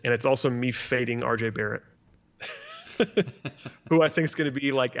noticed. And it's also me fading RJ Barrett, who I think is going to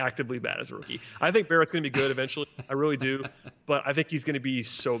be like actively bad as a rookie. I think Barrett's going to be good eventually. I really do. But I think he's going to be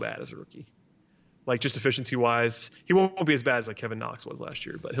so bad as a rookie. Like just efficiency wise, he won't be as bad as like Kevin Knox was last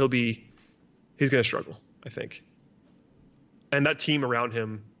year, but he's going to struggle, I think. And that team around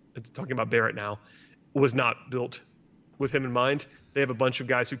him, talking about Barrett now, was not built with him in mind. They have a bunch of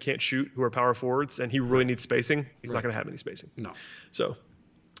guys who can't shoot, who are power forwards, and he really needs spacing. He's not going to have any spacing. No. So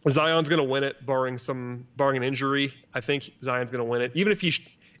Zion's going to win it, barring an injury. I think Zion's going to win it, even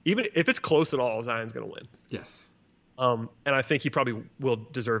if it's close at all. Zion's going to win. Yes. And I think he probably will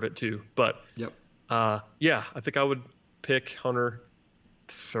deserve it too. But yep. Yeah, I think I would pick Hunter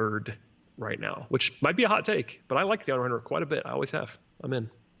 3rd right now, which might be a hot take, but I like DeAndre Hunter quite a bit. I always have. I'm in.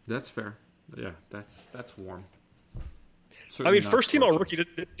 That's fair. Yeah, that's warm. Certainly, I mean, first team all rookie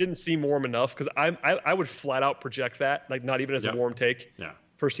didn't seem warm enough because I would flat out project that, like not even as a warm take. Yeah.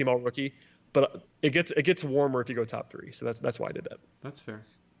 First team all rookie, but it gets warmer if you go top 3. So that's why I did that. That's fair.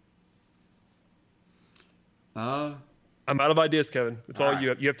 I'm out of ideas, Kevin. It's all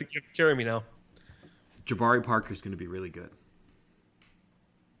you. You have to carry me now. Jabari Parker's going to be really good.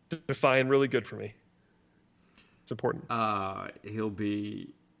 Define really good for me. It's important. He'll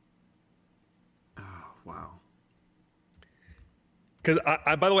be. Oh, wow. Because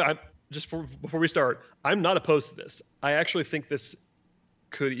by the way, before we start, I'm not opposed to this. I actually think this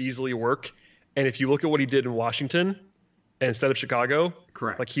could easily work. And if you look at what he did in Washington instead of Chicago,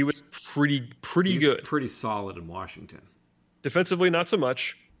 correct. Like he was pretty good, pretty solid in Washington. Defensively, not so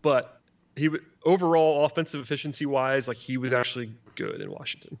much, but he overall offensive efficiency wise, like he was actually good in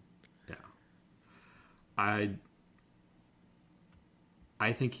Washington. Yeah,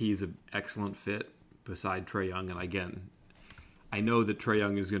 I think he's an excellent fit beside Trae Young, and again, I know that Trae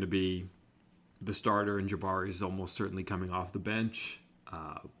Young is going to be the starter, and Jabari is almost certainly coming off the bench.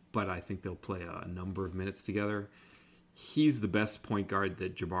 But I think they'll play a number of minutes together. He's the best point guard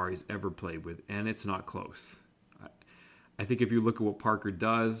that Jabari's ever played with, and it's not close. I think if you look at what Parker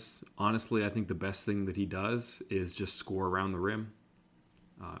does, honestly, I think the best thing that he does is just score around the rim.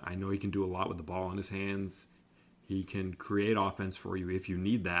 I know he can do a lot with the ball in his hands. He can create offense for you if you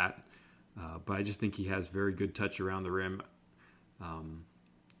need that. But I just think he has very good touch around the rim.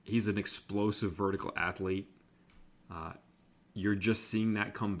 He's an explosive vertical athlete. You're just seeing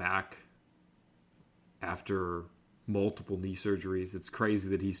that come back after multiple knee surgeries. It's crazy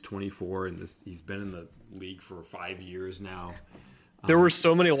that he's 24 and he's been in the league for 5 years now. There were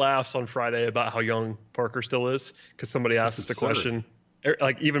so many laughs on Friday about how young Parker still is because somebody asked us the question.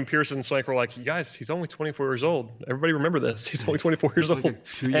 Like even Pearson and Swank were like, "You guys, he's only 24 years old. Everybody remember this. He's only 24 years old.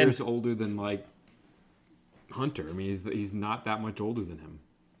 2 years older than like Hunter. I mean, he's not that much older than him."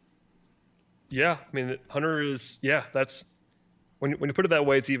 Yeah, I mean Hunter is. Yeah, that's when you put it that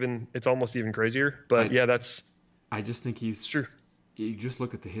way, it's almost even crazier. But that's I just think he's Sure. You just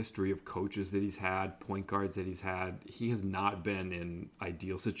look at the history of coaches that he's had, point guards that he's had. He has not been in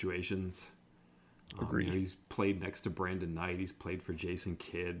ideal situations. Agreed. He's played next to Brandon Knight. He's played for Jason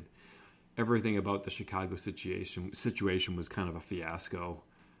Kidd. Everything about the Chicago situation was kind of a fiasco.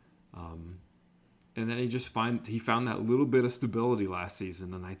 And then he found that little bit of stability last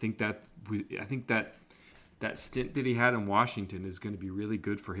season, and I think that stint that he had in Washington is going to be really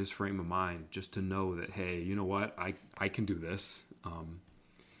good for his frame of mind, just to know that, hey, you know what, I can do this.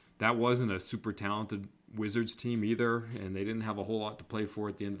 That wasn't a super talented Wizards team either, and they didn't have a whole lot to play for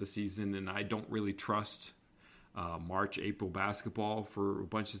at the end of the season, and I don't really trust March, April basketball for a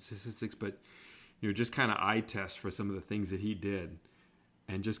bunch of statistics, but just kind of eye test for some of the things that he did,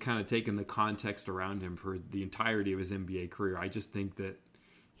 and just kind of taking the context around him for the entirety of his NBA career. I just think that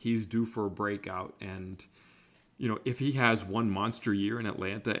he's due for a breakout, and if he has one monster year in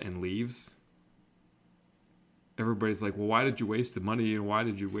Atlanta and leaves, everybody's like, well, why did you waste the money and why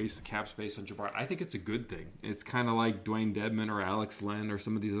did you waste the cap space on Jabari? I think it's a good thing. It's kind of like Dwayne Dedmon or Alex Len or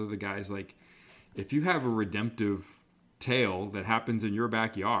some of these other guys. Like, if you have a redemptive tale that happens in your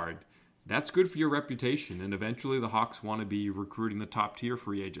backyard, that's good for your reputation. And eventually the Hawks want to be recruiting the top tier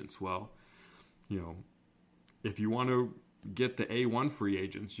free agents. Well, if you want to get the A1 free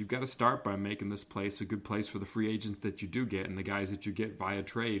agents, you've got to start by making this place a good place for the free agents that you do get and the guys that you get via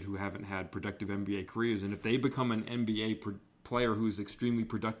trade who haven't had productive NBA careers. And if they become an NBA player who's extremely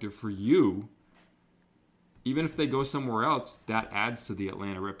productive for you, even if they go somewhere else, that adds to the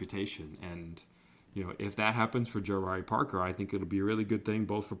Atlanta reputation. And if that happens for Jabari Parker, I think it'll be a really good thing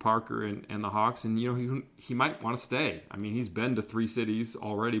both for Parker and the Hawks. And he might want to stay. I mean, he's been to 3 cities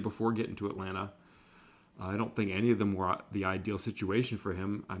already before getting to Atlanta. I don't think any of them were the ideal situation for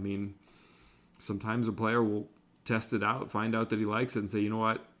him. I mean, sometimes a player will test it out, find out that he likes it, and say, you know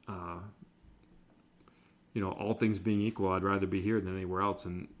what, all things being equal, I'd rather be here than anywhere else,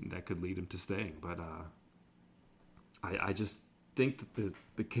 and that could lead him to staying. But I just think that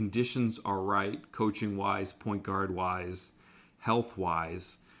the conditions are right, coaching-wise, point guard-wise,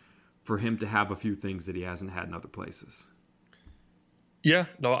 health-wise, for him to have a few things that he hasn't had in other places. Yeah,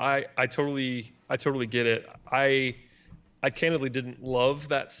 no, I totally get it. I candidly didn't love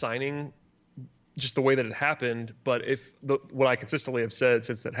that signing, just the way that it happened. But what I consistently have said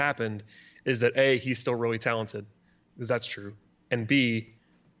since that happened is that A, he's still really talented, because that's true, and B,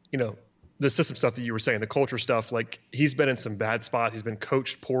 the system stuff that you were saying, the culture stuff, like he's been in some bad spots. He's been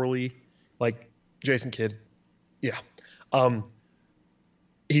coached poorly, like Jason Kidd. Yeah,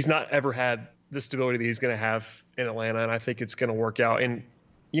 he's not ever had the stability that he's going to have in Atlanta, and I think it's going to work out. And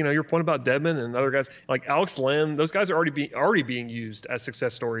your point about Dedmon and other guys like Alex Len, those guys are already being used as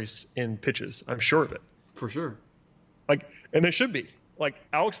success stories in pitches. I'm sure of it. For sure. Like, and they should be. Like,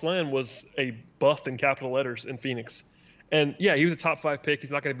 Alex Len was a bust in capital letters in Phoenix, and yeah, he was a top 5 pick. He's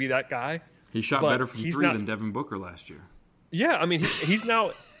not going to be that guy. He shot better from 3 than Devin Booker last year. Yeah, I mean, he's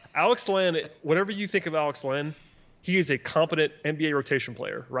now Alex Len. Whatever you think of Alex Len, he is a competent NBA rotation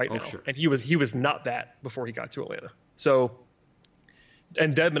player right now, sure. And he was not that before he got to Atlanta. So,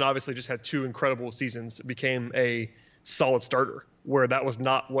 and Dedmon obviously just had 2 incredible seasons, became a solid starter, where that was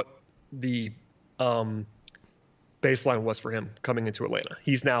not what the baseline was for him coming into Atlanta.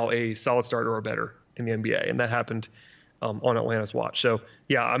 He's now a solid starter or better in the NBA, and that happened on Atlanta's watch. So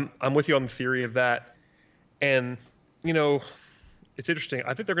yeah, I'm with you on the theory of that, and it's interesting.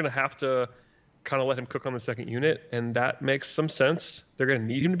 I think they're going to have to kind of let him cook on the second unit, and that makes some sense. They're going to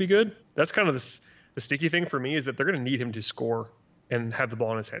need him to be good. That's kind of the sticky thing for me, is that they're going to need him to score and have the ball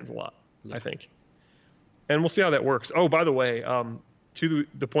in his hands a lot, I think. And we'll see how that works. Oh, by the way, to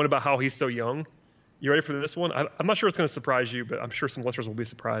the point about how he's so young, you ready for this one? I'm not sure it's going to surprise you, but I'm sure some listeners will be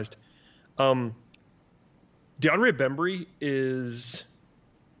surprised. DeAndre Bembry is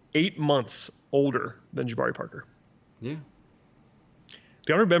 8 months older than Jabari Parker. Yeah.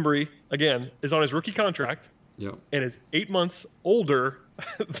 DeAndre Bembry, again, is on his rookie contract. Yep. And is 8 months older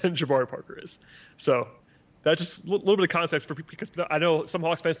than Jabari Parker is. So that's just a little bit of context for people, because I know some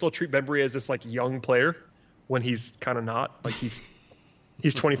Hawks fans still treat Bembry as this like young player when he's kind of not. Like he's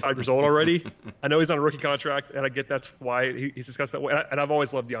 25 years old already. I know he's on a rookie contract, and I get that's why he's discussed that way. And I've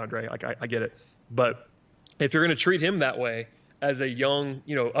always loved DeAndre. Like I get it. But if you're going to treat him that way as a young,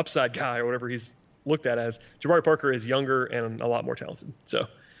 upside guy or whatever he's looked at as, Jabari Parker is younger and a lot more talented. So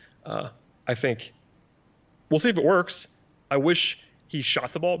I think we'll see if it works. I wish he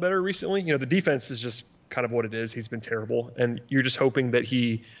shot the ball better recently. The defense is just kind of what it is. He's been terrible, and you're just hoping that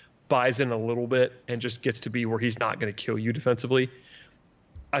he buys in a little bit and just gets to be where he's not going to kill you defensively.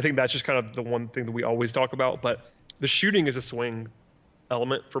 I think that's just kind of the one thing that we always talk about. But the shooting is a swing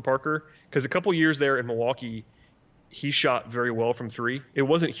element for Parker, because a couple years there in Milwaukee, he shot very well from three. It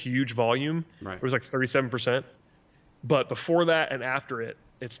wasn't huge volume. Right. It was like 37%. But before that and after it,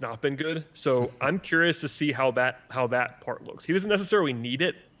 it's not been good. So I'm curious to see how that part looks. He doesn't necessarily need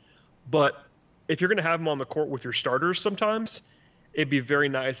it, but if you're going to have him on the court with your starters sometimes, it'd be very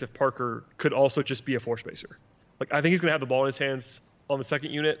nice if Parker could also just be a floor spacer. Like, I think he's going to have the ball in his hands on the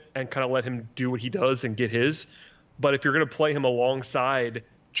second unit and kind of let him do what he does and get his. But if you're going to play him alongside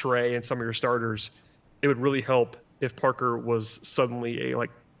Trey and some of your starters, it would really help if Parker was suddenly a like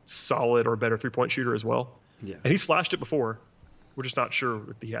solid or better three-point shooter as well. Yeah. And he's flashed it before. We're just not sure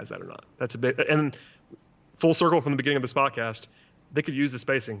if he has that or not. That's a bit. And full circle from the beginning of this podcast, they could use the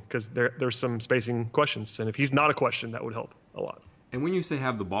spacing because there's some spacing questions. And if he's not a question, that would help a lot. And when you say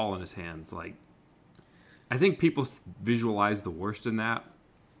have the ball in his hands, like, I think people visualize the worst in that.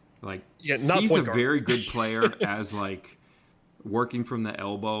 Like, yeah, not he's point a guard. very good player as, like, working from the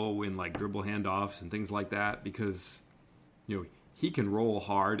elbow in, like, dribble handoffs and things like that because, you know, he can roll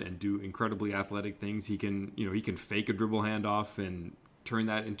hard and do incredibly athletic things. He can, you know, he can fake a dribble handoff and turn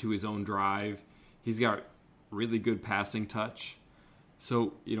that into his own drive. He's got really good passing touch.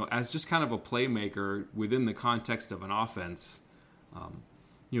 So, you know, as just kind of a playmaker within the context of an offense,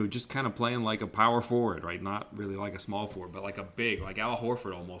 you know, just kind of playing like a power forward, right? Not really like a small forward, but like a big, like Al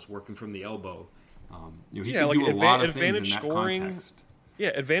Horford almost, working from the elbow. You know, he can like do a lot of things in that scoring, context. Yeah,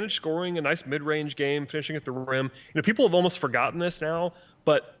 advantage scoring, a nice mid-range game, finishing at the rim. You know, people have almost forgotten this now,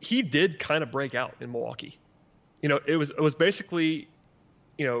 but he did kind of break out in Milwaukee. You know, it was basically,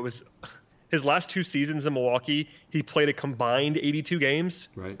 you know, it was his last two seasons in Milwaukee. He played a combined 82 games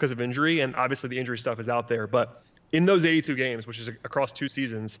because of injury, and obviously the injury stuff is out there. But in those 82 games, which is across two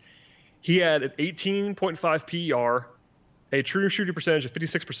seasons, he had an 18.5 PER, a true shooting percentage of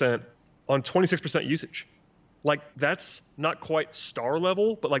 56% on 26% usage. Like, that's not quite star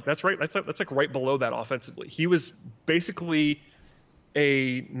level, but like that's right. That's like right below that offensively. He was basically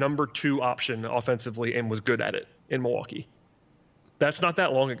a number 2 option offensively and was good at it in Milwaukee. That's not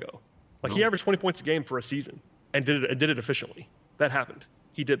that long ago. Like, he averaged 20 points a game for a season and did it efficiently. That happened.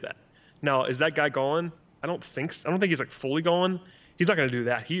 He did that. Now, is that guy gone? I don't think so. I don't think he's like fully gone. He's not going to do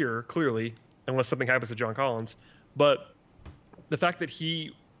that here, clearly, unless something happens to John Collins. But the fact that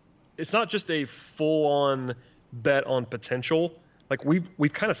it's not just a full-on bet on potential. Like,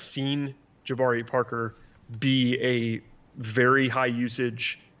 we've kind of seen Jabari Parker be a very high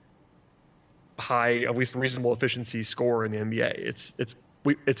usage, high, at least reasonable efficiency scorer in the NBA.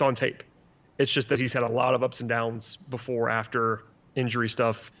 It's on tape. It's just that he's had a lot of ups and downs before, after injury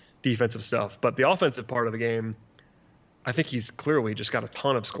stuff, defensive stuff. But the offensive part of the game, I think he's clearly just got a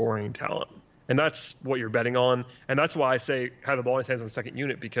ton of scoring talent. And that's what you're betting on. And that's why I say have the ball in his hands on the second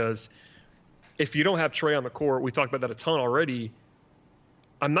unit, because if you don't have Trey on the court, we talked about that a ton already.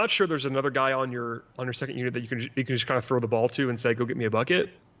 I'm not sure there's another guy on your second unit that you can just kind of throw the ball to and say, go get me a bucket.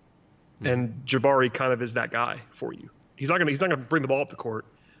 Mm-hmm. And Jabari kind of is that guy for you. He's not gonna bring the ball up the court.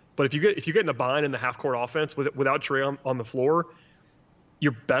 But if you get in a bind in the half court offense without Trey on the floor,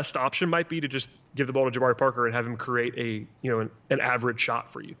 your best option might be to just give the ball to Jabari Parker and have him create an average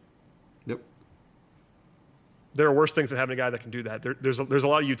shot for you. Yep. There are worse things than having a guy that can do that. There's a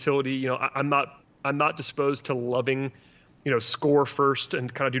lot of utility. You know, I'm not disposed to loving, you know, score first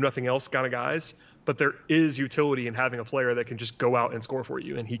and kind of do nothing else kind of guys. But there is utility in having a player that can just go out and score for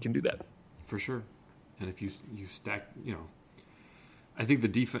you, and he can do that. For sure. And if you stack, you know, I think the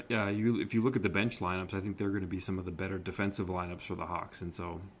defense. If you look at the bench lineups, I think they're going to be some of the better defensive lineups for the Hawks. And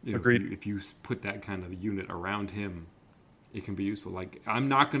so, you know, agreed. If you put that kind of unit around him, it can be useful. Like, I'm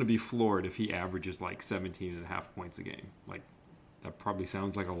not going to be floored if he averages like 17.5 points a game. Like, that probably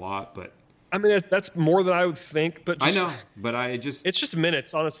sounds like a lot, but I mean, that's more than I would think. But I know, but it's just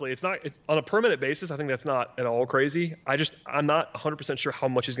minutes. Honestly, it's on a per minute basis. I think that's not at all crazy. I'm not 100% sure how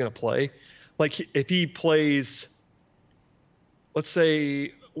much he's going to play. Like, if he plays, let's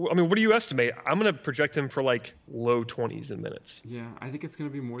say, I mean, what do you estimate? I'm going to project him for like low 20s in minutes. Yeah, I think it's going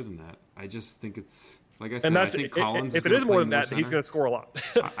to be more than that. I just think it's, like I said, and I think Collins if it is more than that, he's going to score a lot.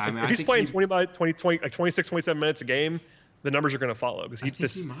 If he's playing 20 by 20, like 26, 27 minutes a game, the numbers are going to follow.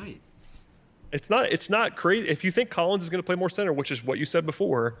 Because he might. It's not crazy. If you think Collins is going to play more center, which is what you said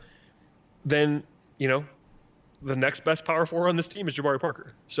before, then, you know, the next best power forward on this team is Jabari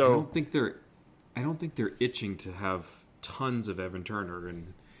Parker. So I don't think they're itching to have tons of Evan Turner,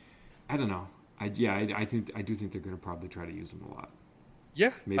 and I don't know. I do think they're going to probably try to use him a lot.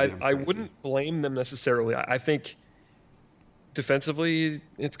 Yeah, I wouldn't blame them necessarily. I think defensively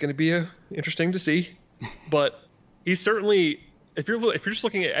it's going to be interesting to see, but he's certainly, if you're just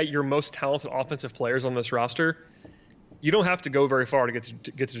looking at your most talented offensive players on this roster, you don't have to go very far to get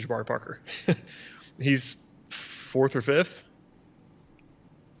to Jabari Parker. He's fourth or fifth.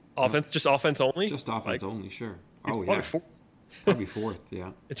 Just offense only. Just offense only, sure. He's probably fourth. Probably fourth,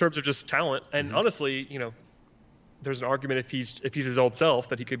 yeah. In terms of just talent, and honestly, there's an argument if he's his old self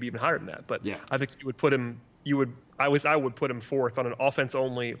that he could be even higher than that. But yeah. I think you would put him. I would put him fourth on an offense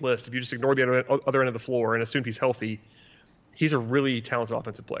only list. If you just ignore the other end of the floor and assume he's healthy, he's a really talented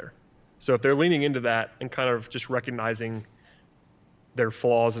offensive player. So if they're leaning into that and kind of just recognizing their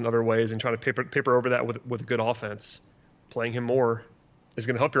flaws in other ways and trying to paper over that with a good offense, playing him more is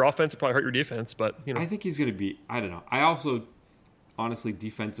going to help your offense. It probably hurt your defense, but I think he's going to be. I don't know. I also, honestly,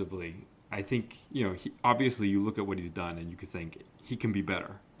 defensively, I think obviously you look at what he's done and you could think he can be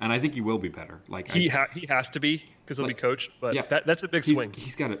better, and I think he will be better. Like he has to be because he'll be coached. But yeah, that's a big swing.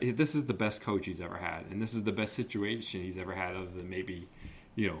 He's got. This is the best coach he's ever had, and this is the best situation he's ever had, other than maybe,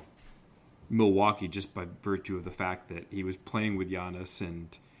 Milwaukee, just by virtue of the fact that he was playing with Giannis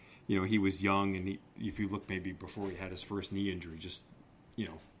and he was young, and if you look maybe before he had his first knee injury, just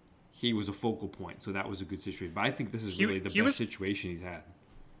he was a focal point, so that was a good situation. But I think this is really the best situation he's had.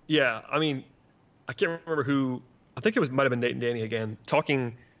 Yeah, I mean, I can't remember who. I think it might have been Nate and Danny again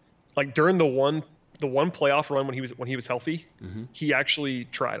talking, like during the one playoff run when he was healthy, he actually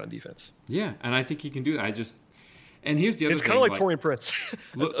tried on defense. Yeah, and I think he can do that. And here's the other thing. It's kind of like Taurean Prince.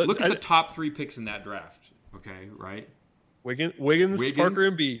 look at the top 3 picks in that draft. Okay, right? Wiggins, Parker,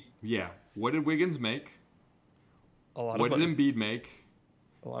 and Embiid. Yeah. What did Wiggins make? A lot of money. What did Embiid make?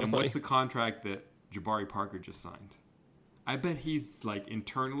 A lot of and money. What's the contract that Jabari Parker just signed? I bet he's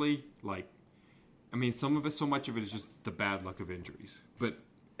internally some of it, so much of it is just the bad luck of injuries.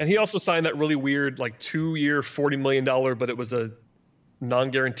 And he also signed that really weird 2-year $40 million, but it was a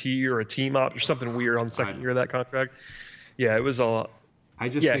non-guarantee or a team op or something weird on the second year of that contract. Yeah, it was a lot. I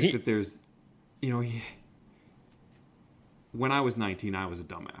just think that there's, when I was 19, I was a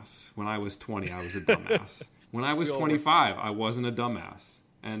dumbass. When I was 20, I was a dumbass. When I was 25, I wasn't a dumbass.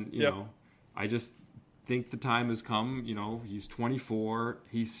 And, I just think the time has come. He's 24.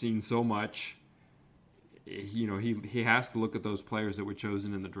 He's seen so much. He has to look at those players that were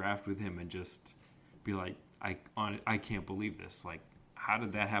chosen in the draft with him and just be like, I can't believe this. Like, how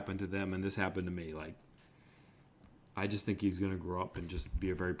did that happen to them and this happened to me? Like, I just think he's going to grow up and just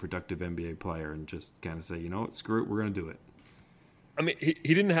be a very productive NBA player and just kind of say, screw it, we're going to do it. I mean, he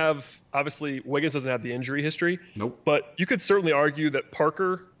didn't have, obviously, Wiggins doesn't have the injury history. Nope. But you could certainly argue that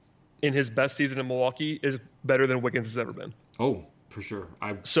Parker, in his best season in Milwaukee, is better than Wiggins has ever been. Oh, for sure.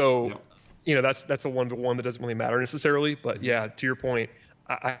 That's a 1-to-1 that doesn't really matter necessarily. But yeah, to your point,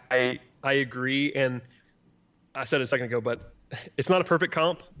 I agree. And I said it a second ago, but it's not a perfect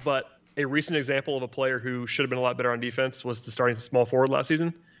comp. But a recent example of a player who should have been a lot better on defense was the starting small forward last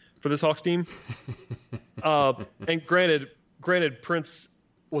season for this Hawks team. And granted, Prince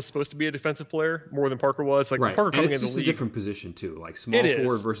was supposed to be a defensive player more than Parker was. Like right. Parker coming and into the league, it's a different position too. Like small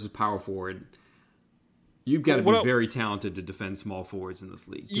forward versus power forward. You've got to be very talented to defend small forwards in this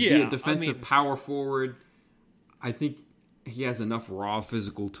league. To be a defensive power forward, I think he has enough raw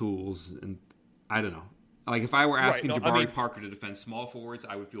physical tools, and I don't know. Like if I were asking Jabari Parker to defend small forwards,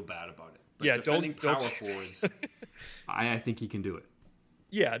 I would feel bad about it. But defending power forwards, I think he can do it.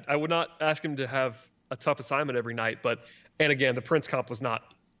 Yeah, I would not ask him to have a tough assignment every night, and again, the Prince comp was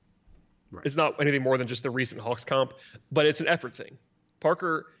not. Right. It's not anything more than just the recent Hawks comp, but it's an effort thing.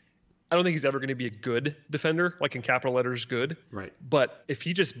 Parker, I don't think he's ever going to be a good defender, like in capital letters, good. Right. But if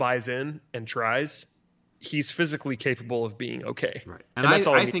he just buys in and tries, he's physically capable of being okay. Right. And that's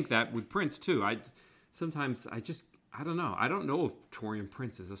I think that with Prince too. I don't know. I don't know if Taurean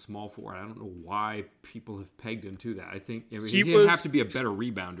Prince is a small forward. I don't know why people have pegged him to that. I think he didn't have to be a better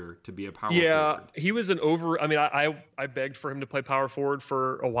rebounder to be a power forward. Yeah, he was I begged for him to play power forward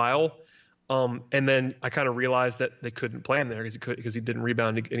for a while. And then I kind of realized that they couldn't play him there because he didn't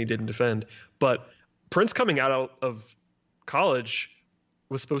rebound and he didn't defend. But Prince coming out of college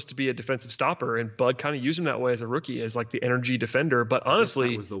was supposed to be a defensive stopper, and Bud kind of used him that way as a rookie, as like the energy defender. But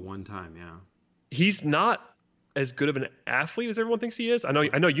honestly, that was the one time, yeah. He's not as good of an athlete as everyone thinks he is. I know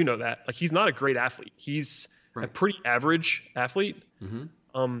you know that. Like he's not a great athlete. He's a pretty average athlete,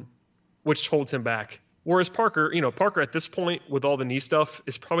 which holds him back. Whereas Parker at this point with all the knee stuff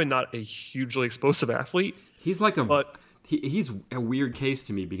is probably not a hugely explosive athlete. He's he's a weird case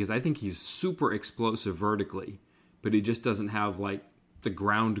to me because I think he's super explosive vertically, but he just doesn't have like the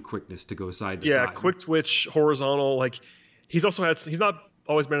ground quickness to go side to side. Yeah, quick twitch, horizontal. Like he's not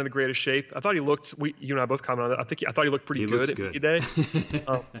always been in the greatest shape. I thought he looked. You and I both commented on that. I thought he looked pretty good at media day.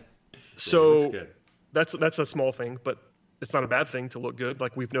 So that's a small thing, but it's not a bad thing to look good.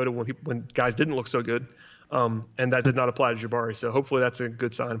 Like we've noted when guys didn't look so good. And that did not apply to Jabari. So hopefully that's a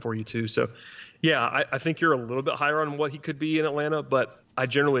good sign for you too. So yeah, I think you're a little bit higher on what he could be in Atlanta, but I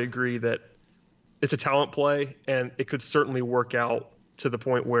generally agree that it's a talent play, and it could certainly work out to the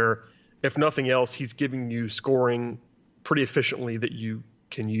point where, if nothing else, he's giving you scoring pretty efficiently that you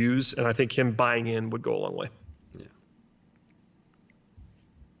can use. And I think him buying in would go a long way. Yeah.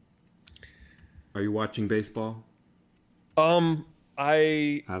 Are you watching baseball?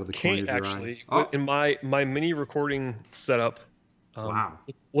 I Out of the can't corner of your actually. eye? Oh. In my mini recording setup, Wow.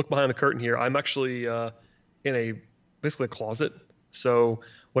 look behind the curtain here. I'm actually in basically a closet. So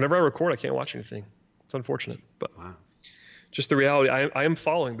whenever I record, I can't watch anything. It's unfortunate, but Wow. just the reality. I am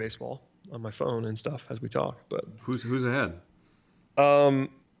following baseball on my phone and stuff as we talk. But Who's ahead?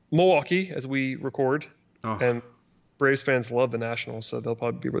 Milwaukee as we record, Oh. and Braves fans love the Nationals, so they'll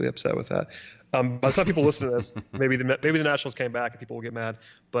probably be really upset with that. By the time people listen to this, maybe the Nationals came back and people will get mad.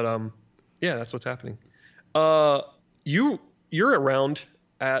 But yeah, that's what's happening. You're around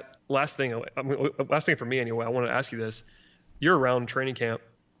at last thing for me anyway. I want to ask you this: you're around training camp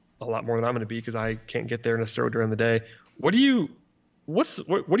a lot more than I'm going to be because I can't get there necessarily during the day. What are you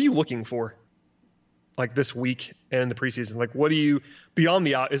looking for, like this week and the preseason? Like,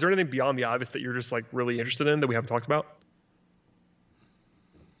 is there anything beyond the obvious that you're just like really interested in that we haven't talked about?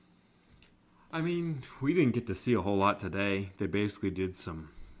 I mean, we didn't get to see a whole lot today. They basically did some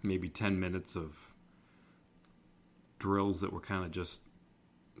maybe 10 minutes of drills that were kind of just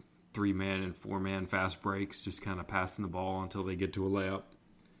 3-man and 4-man fast breaks, just kind of passing the ball until they get to a layup.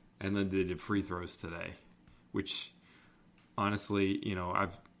 And then they did free throws today, which honestly,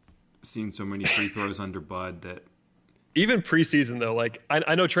 I've seen so many free throws under Bud that even preseason though, like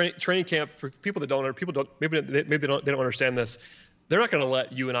I know training camp, for people that don't maybe they don't understand this. They're not going to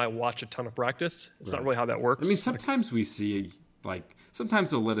let you and I watch a ton of practice. It's not really how that works. I mean, sometimes we see,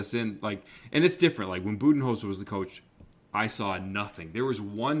 sometimes they'll let us in, and it's different. Like, when Budenholzer was the coach, I saw nothing. There was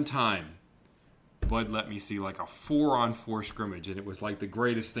one time Bud let me see, a 4-on-4 scrimmage, and it was, the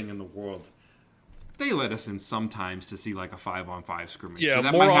greatest thing in the world. They let us in sometimes to see, a 5-on-5 scrimmage. Yeah, so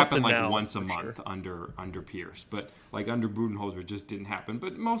that more might happen, often now, once a month under Pierce. But, under Budenholzer, it just didn't happen.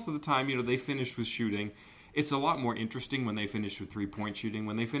 But most of the time, they finished with shooting. It's a lot more interesting when they finish with 3-point shooting.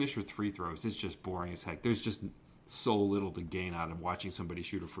 When they finish with free throws, it's just boring as heck. There's just so little to gain out of watching somebody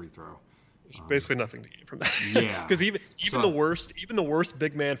shoot a free throw. There's basically nothing to gain from that. Yeah, because even the worst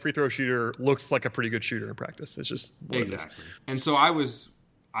big man free throw shooter looks like a pretty good shooter in practice. It's just exactly. And so I was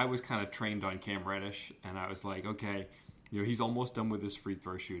kind of trained on Cam Reddish, and I was like, okay, he's almost done with his free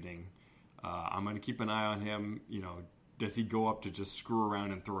throw shooting. I'm going to keep an eye on him. Does he go up to just screw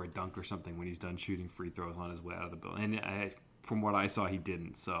around and throw a dunk or something when he's done shooting free throws on his way out of the building? And from what I saw, he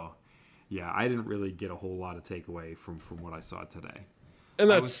didn't. So, yeah, I didn't really get a whole lot of takeaway from what I saw today. And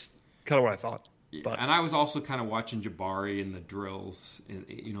that's kind of what I thought. Yeah, but. And I was also kind of watching Jabari in the drills, in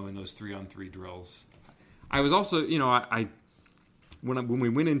those 3-on-3 drills. I was also, when we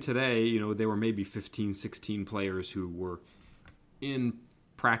went in today, there were maybe 15, 16 players who were in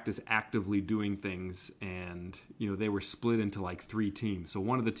practice actively doing things, and they were split into 3 teams. So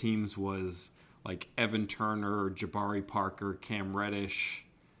one of the teams was Evan Turner, Jabari Parker, Cam Reddish,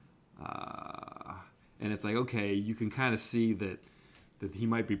 and it's okay, you can kind of see that he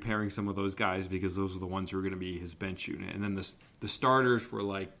might be pairing some of those guys because those are the ones who are going to be his bench unit. And then the starters were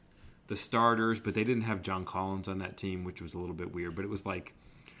the starters, but they didn't have John Collins on that team, which was a little bit weird. But it was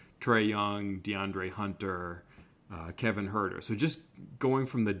Trae Young, DeAndre Hunter, Kevin Huerter. So just going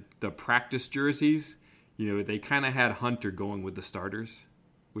from the practice jerseys, they kind of had Hunter going with the starters,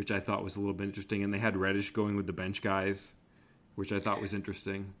 which I thought was a little bit interesting, and they had Reddish going with the bench guys, which I thought was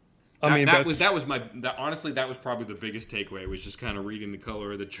interesting. Honestly, that was probably the biggest takeaway, was just kind of reading the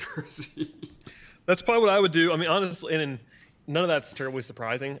color of the jerseys. That's probably what I would do. I mean, honestly, and none of that's terribly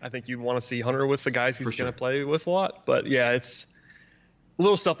surprising. I think you'd want to see Hunter with the guys he's going to play with a lot. But yeah, it's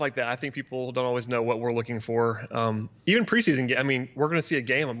little stuff like that. I think people don't always know what we're looking for. Even preseason, I mean, we're going to see a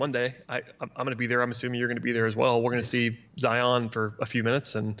game on Monday. I'm going to be there. I'm assuming you're going to be there as well. We're going to see Zion for a few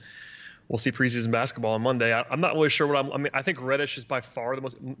minutes, and we'll see preseason basketball on Monday. I'm not really sure I think Reddish is by far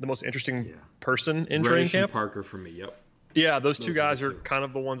the most interesting person in training camp. And Parker for me. Yep. Yeah, those two guys are kind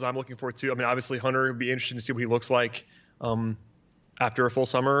of the ones I'm looking for too. I mean, obviously Hunter would be interesting to see what he looks like after a full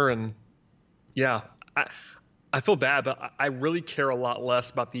summer, and yeah, I feel bad, but I really care a lot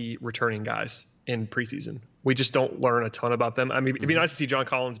less about the returning guys in preseason. We just don't learn a ton about them. I mean, it'd be nice to see John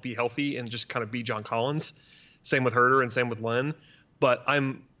Collins be healthy and just kind of be John Collins. Same with Huerter and same with Len. But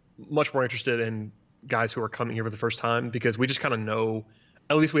I'm much more interested in guys who are coming here for the first time, because we just kind of know,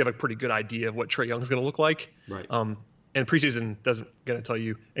 at least we have a pretty good idea of what Trae Young's going to look like. Right. And preseason doesn't going to tell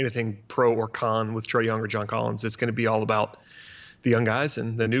you anything pro or con with Trae Young or John Collins. It's going to be all about the young guys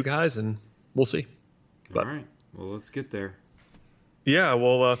and the new guys, and we'll see. All right. Well, let's get there. Yeah.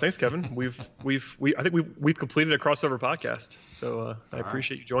 Well, thanks, Kevin. I think we've completed a crossover podcast. So I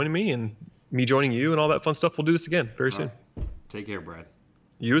appreciate you joining me and me joining you and all that fun stuff. We'll do this again very soon. Take care, Brad.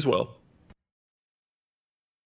 You as well.